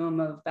coral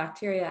bloom of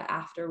bacteria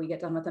after we get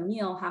done with a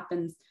meal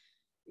happens,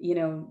 you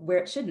know, where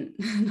it shouldn't,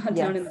 not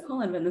down in the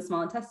colon, but in the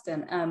small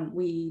intestine.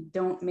 We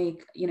don't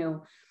make, you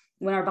know,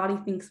 when our body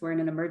thinks we're in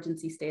an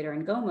emergency state or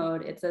in go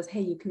mode, it says,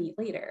 hey, you can eat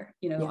later.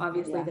 You know,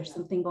 obviously there's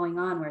something going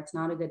on where it's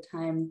not a good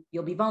time.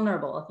 You'll be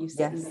vulnerable if you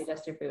sit and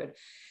digest your food.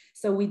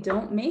 So we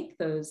don't make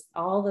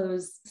all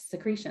those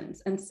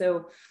secretions. And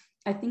so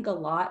I think a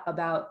lot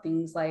about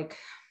things like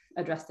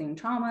addressing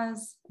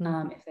traumas,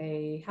 if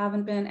they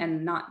haven't been,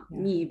 and not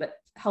me, but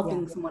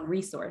helping someone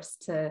resource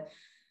to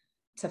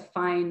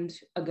find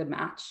a good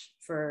match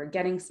for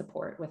getting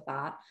support with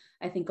that.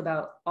 I think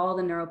about all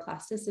the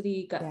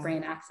neuroplasticity,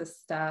 gut-brain axis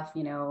stuff.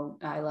 You know,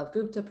 I love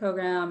Gupta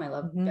program. I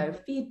love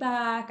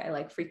biofeedback. I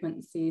like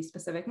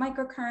frequency-specific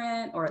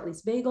microcurrent, or at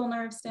least vagal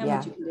nerve stim,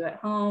 which you can do at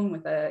home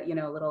with a, you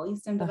know, little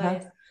e-stim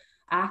device.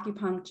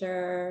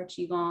 Acupuncture,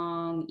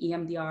 Qigong,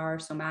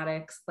 EMDR,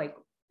 somatics. Like,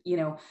 you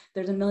know,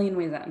 there's a million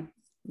ways in.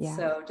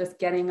 So just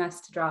getting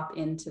us to drop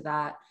into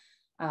that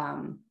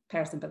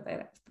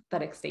parasympathetic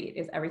state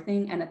is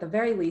everything. And at the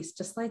very least,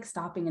 just like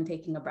stopping and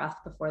taking a breath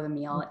before the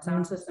meal. It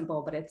sounds so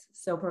simple, but it's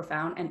so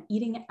profound. And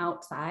eating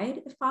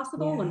outside if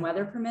possible, when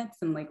weather permits,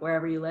 and like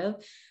wherever you live,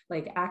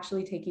 like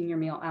actually taking your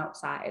meal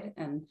outside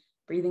and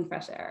breathing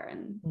fresh air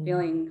and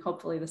feeling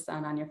hopefully the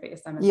sun on your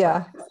face.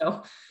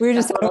 So we're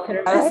just a little hit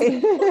or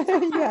miss.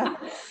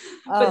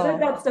 But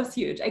that stuff's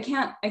huge. I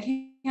can't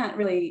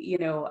really, you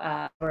know,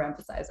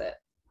 overemphasize it.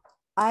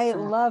 I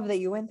love that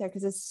you went there,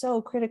 because it's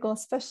so critical,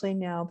 especially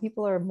now.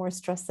 People are more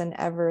stressed than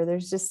ever.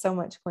 There's just so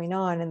much going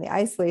on, and the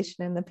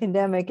isolation and the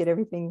pandemic and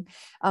everything.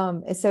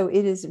 So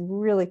it is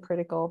really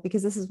critical,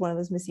 because this is one of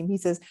those missing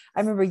pieces. I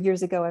remember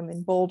years ago, I'm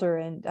in Boulder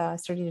and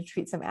starting to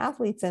treat some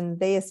athletes, and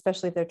they,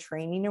 especially if they're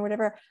training or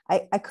whatever,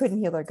 I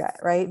couldn't heal their gut,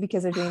 right?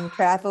 Because they're doing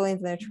triathlons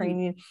and they're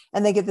training,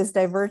 and they get this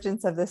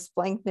divergence of this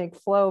splanchnic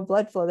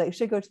blood flow that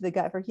should go to the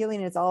gut for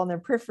healing. It's all in their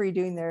periphery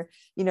doing their,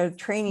 you know,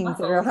 trainings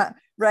that are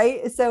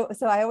right. So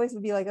I always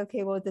would be like,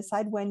 okay, well,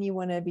 decide when you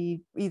want to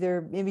be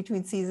either in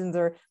between seasons,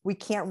 or we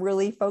can't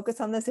really focus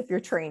on this if you're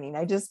training.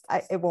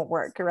 It won't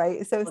work.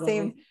 Right. So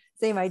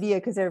same idea,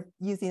 because they're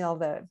using all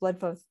the blood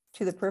flow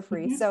to the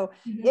periphery. So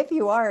if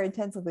you are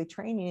intensively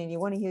training and you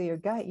want to heal your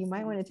gut, you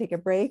might want to take a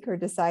break or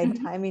decide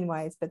timing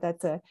wise, but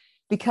that's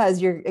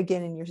because you're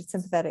again in your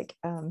sympathetic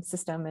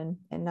system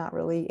and not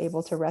really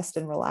able to rest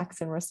and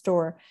relax and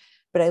restore.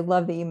 But I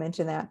love that you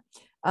mentioned that.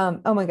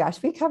 Oh my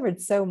gosh, we covered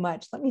so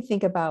much. Let me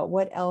think about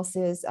what else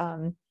is,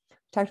 we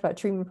talked about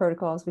treatment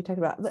protocols. We talked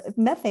about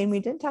methane. We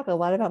didn't talk a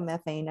lot about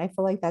methane. I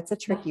feel like that's a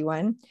tricky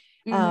one.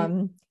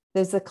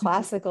 There's the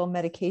classical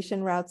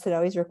medication routes that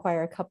always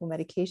require a couple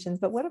medications,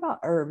 but what about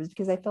herbs?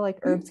 Because I feel like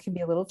herbs can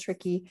be a little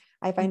tricky.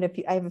 I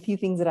have a few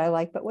things that I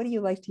like, but what do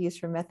you like to use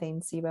for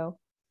methane, SIBO?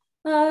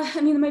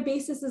 I mean, my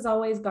basis is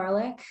always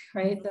garlic,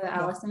 right? The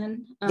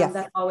allicin. Yes.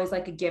 That's always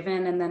like a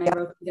given. And then I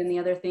rotate in the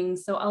other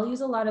things. So I'll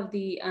use a lot of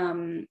the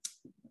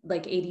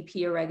like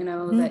ADP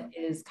oregano that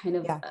is kind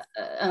of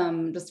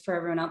just for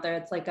everyone out there.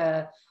 It's like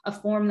a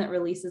form that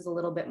releases a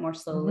little bit more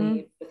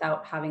slowly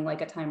without having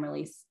like a time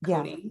release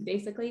coating,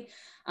 basically,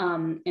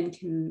 and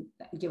can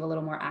give a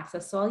little more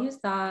access. So I'll use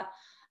that.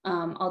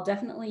 I'll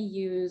definitely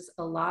use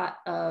a lot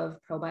of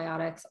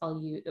probiotics.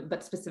 I'll use,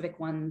 but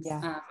specific ones.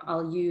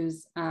 I'll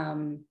use,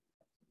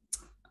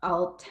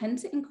 I'll tend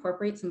to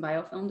incorporate some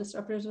biofilm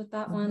disruptors with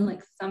that one.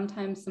 Like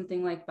sometimes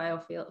something like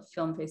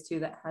biofilm phase 2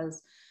 that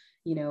has,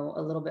 you know,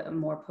 a little bit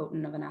more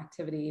potent of an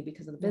activity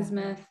because of the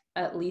bismuth,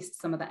 at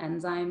least some of the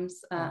enzymes,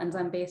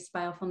 enzyme-based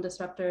biofilm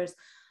disruptors.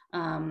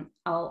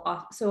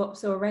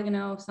 So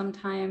oregano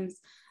sometimes,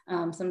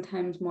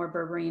 sometimes more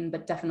berberine,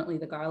 but definitely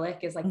the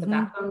garlic is like the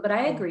backbone. But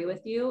I agree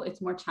with you.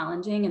 It's more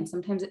challenging. And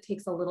sometimes it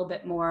takes a little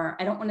bit more,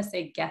 I don't want to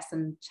say guess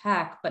and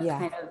check, but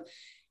kind of,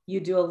 you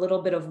do a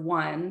little bit of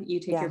one, you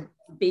take your,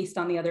 based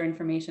on the other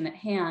information at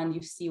hand,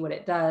 you see what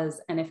it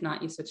does. And if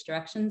not, you switch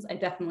directions. I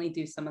definitely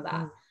do some of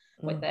that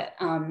with it.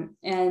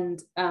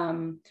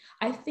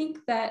 I think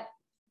that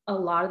a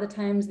lot of the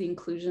times the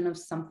inclusion of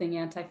something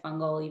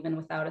antifungal, even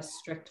without a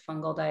strict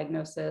fungal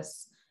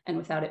diagnosis and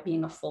without it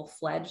being a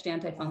full-fledged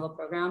antifungal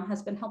program,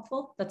 has been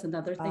helpful. That's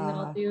another thing that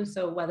I'll do.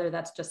 So whether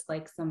that's just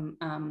like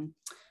some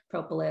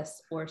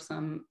propolis or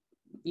some,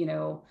 you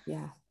know,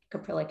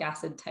 caprylic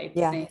acid type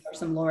thing, or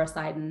some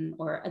lauricidin,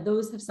 or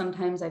those have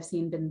sometimes I've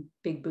seen been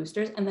big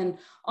boosters. And then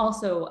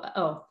also,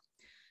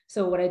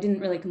 so what I didn't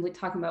really complete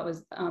talking about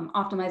was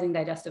optimizing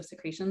digestive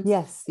secretions.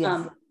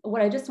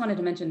 What I just wanted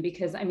to mention,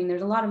 because I mean,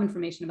 there's a lot of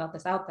information about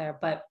this out there,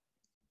 but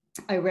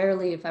I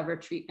rarely, if ever,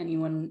 treat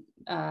anyone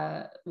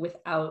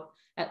without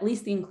at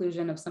least the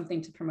inclusion of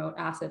something to promote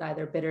acid,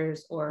 either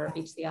bitters or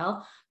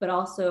HCl, but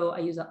also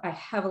I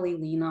heavily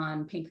lean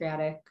on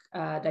pancreatic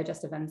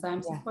digestive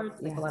enzyme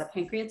support, like a lot of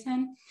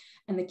pancreatin.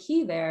 And the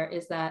key there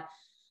is that,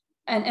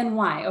 and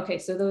why? Okay,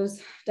 so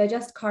those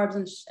digest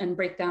carbs and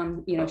break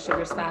down, you know,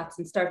 sugars, fats,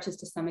 and starches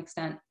to some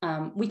extent.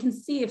 We can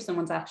see if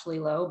someone's actually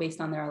low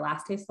based on their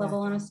elastase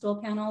level on a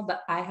stool panel,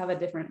 but I have a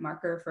different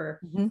marker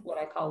for what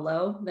I call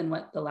low than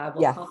what the lab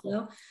will call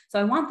low. So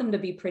I want them to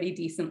be pretty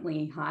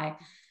decently high,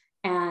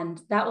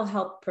 and that will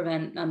help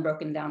prevent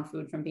unbroken down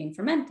food from being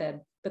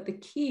fermented. But the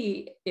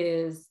key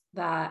is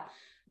that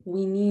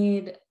we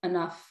need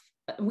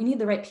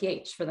the right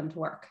pH for them to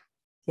work.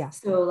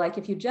 So like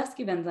if you just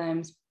give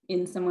enzymes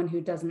in someone who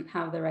doesn't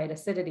have the right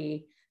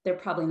acidity, they're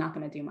probably not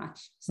going to do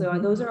much. So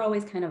those are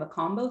always kind of a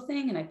combo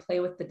thing. And I play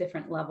with the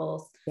different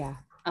levels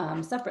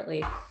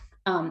separately.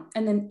 And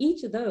then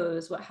each of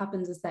those, what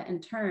happens is that in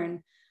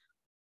turn,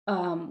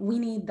 we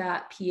need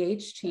that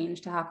pH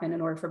change to happen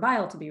in order for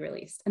bile to be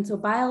released. And so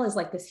bile is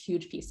like this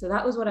huge piece. So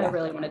that was what I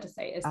really wanted to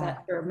say, is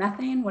that for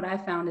methane, what I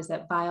found is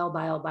that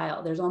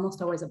bile, there's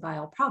almost always a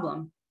bile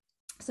problem.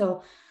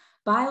 So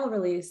bile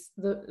release,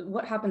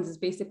 what happens is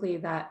basically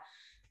that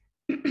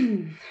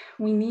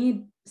we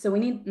need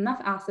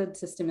enough acid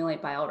to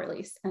stimulate bile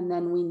release. And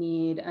then we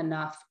need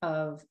hydration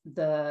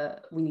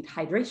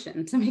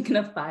to make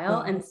enough bile.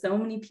 And so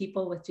many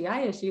people with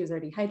GI issues are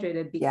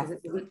dehydrated because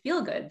it doesn't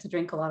feel good to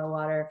drink a lot of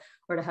water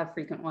or to have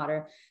frequent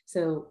water.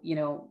 So, you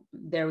know,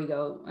 there we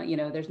go. You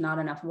know, there's not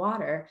enough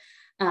water.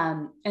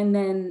 And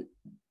then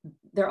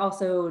they're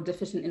also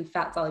deficient in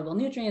fat soluble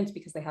nutrients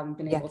because they haven't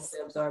been able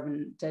to absorb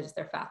and digest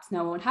their fats.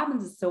 Now, what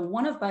happens is, so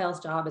one of bile's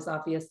job is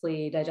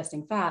obviously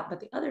digesting fat, but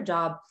the other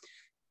job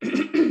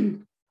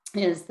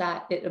is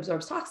that it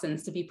absorbs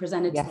toxins to be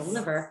presented to the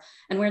liver.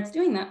 And where it's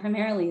doing that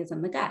primarily is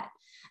in the gut.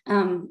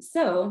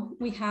 So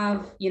we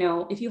have, you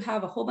know, if you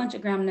have a whole bunch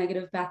of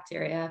gram-negative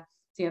bacteria,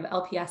 so you have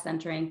LPS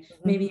entering,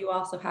 maybe you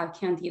also have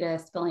Candida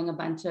spilling a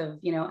bunch of,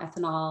 you know,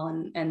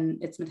 ethanol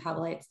and its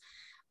metabolites,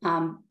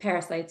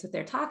 parasites with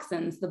their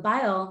toxins, the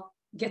bile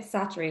gets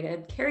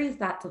saturated, carries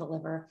that to the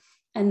liver.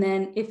 And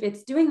then if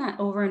it's doing that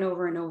over and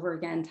over and over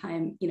again,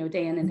 time, you know,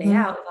 day in and day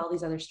out with all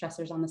these other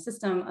stressors on the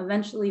system,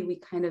 eventually we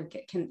kind of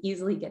can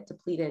easily get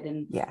depleted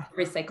in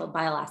recycled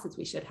bile acids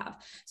we should have.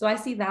 So I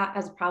see that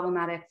as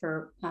problematic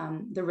for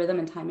the rhythm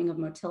and timing of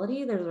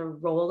motility. There's a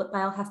role that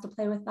bile has to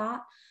play with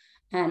that.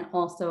 And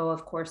also,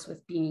 of course,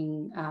 with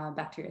being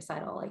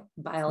bactericidal, like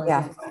bile is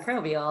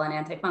antimicrobial and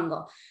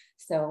antifungal.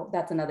 So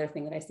that's another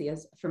thing that I see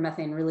is for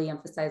methane, really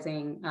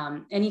emphasizing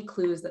any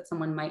clues that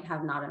someone might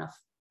have not enough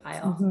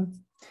bile.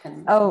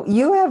 Oh,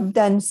 you have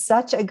done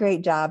such a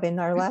great job in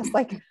our last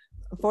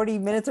 40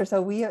 minutes or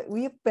so.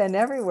 We've been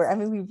everywhere. I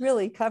mean, we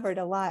really covered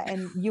a lot,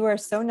 and you are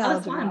so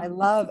knowledgeable.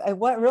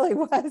 What really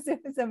was, it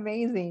was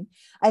amazing.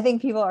 I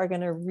think people are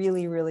going to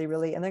really,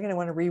 and they're going to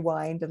want to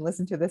rewind and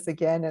listen to this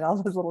again and all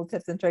those little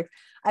tips and tricks.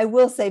 I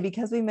will say,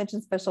 because we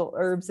mentioned special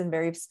herbs and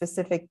very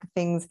specific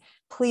things,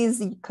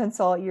 please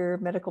consult your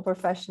medical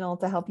professional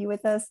to help you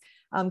with this.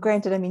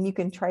 Granted, I mean, you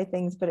can try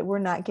things, but we're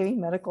not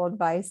giving medical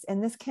advice,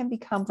 and this can be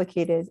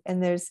complicated.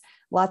 And there's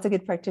lots of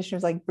good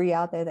practitioners like Brie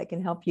out there that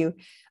can help you.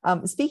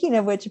 Speaking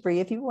of which, Brie,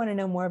 if you want to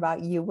know more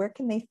about you, where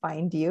can they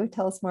find you?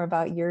 Tell us more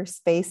about your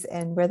space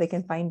and where they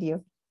can find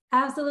you.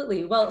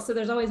 Absolutely. Well, so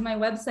there's always my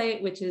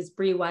website, which is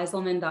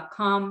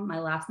briewieselman.com. My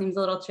last name's a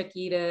little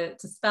tricky to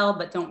spell,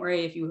 but don't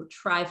worry. If you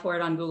try for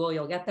it on Google,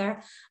 you'll get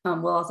there.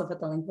 We'll also put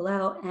the link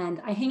below. And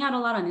I hang out a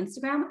lot on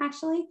Instagram,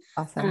 actually.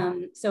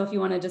 Awesome. So if you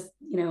want to just,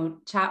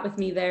 chat with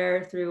me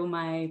there through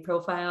my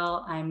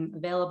profile, I'm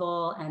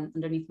available and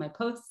underneath my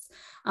posts.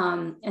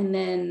 And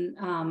then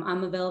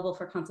I'm available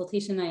for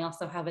consultation. I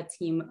also have a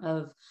team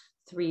of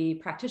 3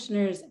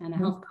 practitioners and a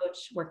health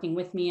coach working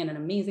with me, and an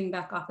amazing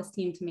back office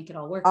team to make it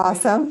all work.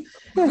 Awesome.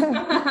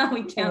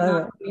 We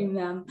cannot name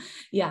them.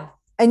 Yeah.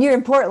 And you're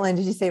in Portland,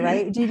 did you say,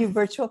 right? Do you do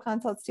virtual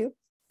consults too?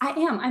 I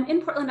am. I'm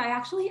in Portland. I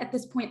actually, at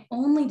this point,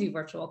 only do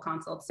virtual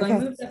consults. So I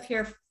moved up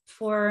here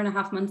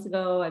 4.5 months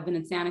ago. I've been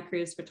in Santa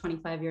Cruz for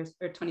 25 years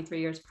or 23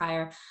 years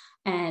prior.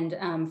 And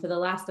for the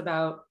last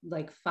about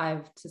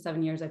 5 to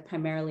 7 years, I've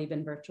primarily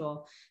been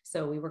virtual.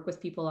 So we work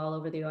with people all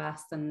over the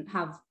US and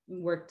have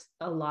worked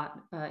a lot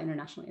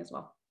internationally as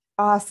well.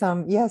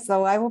 Awesome. Yeah.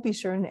 So I will be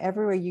sure, and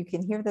everywhere you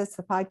can hear this,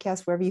 the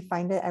podcast, wherever you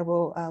find it, I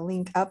will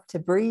link up to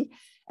Brie.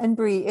 And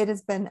Brie, it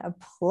has been a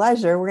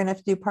pleasure. We're going to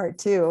have to do part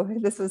 2.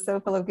 This was so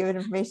full of good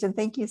information.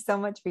 Thank you so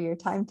much for your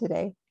time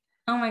today.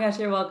 Oh my gosh,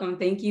 you're welcome.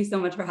 Thank you so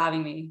much for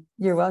having me.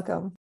 You're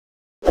welcome.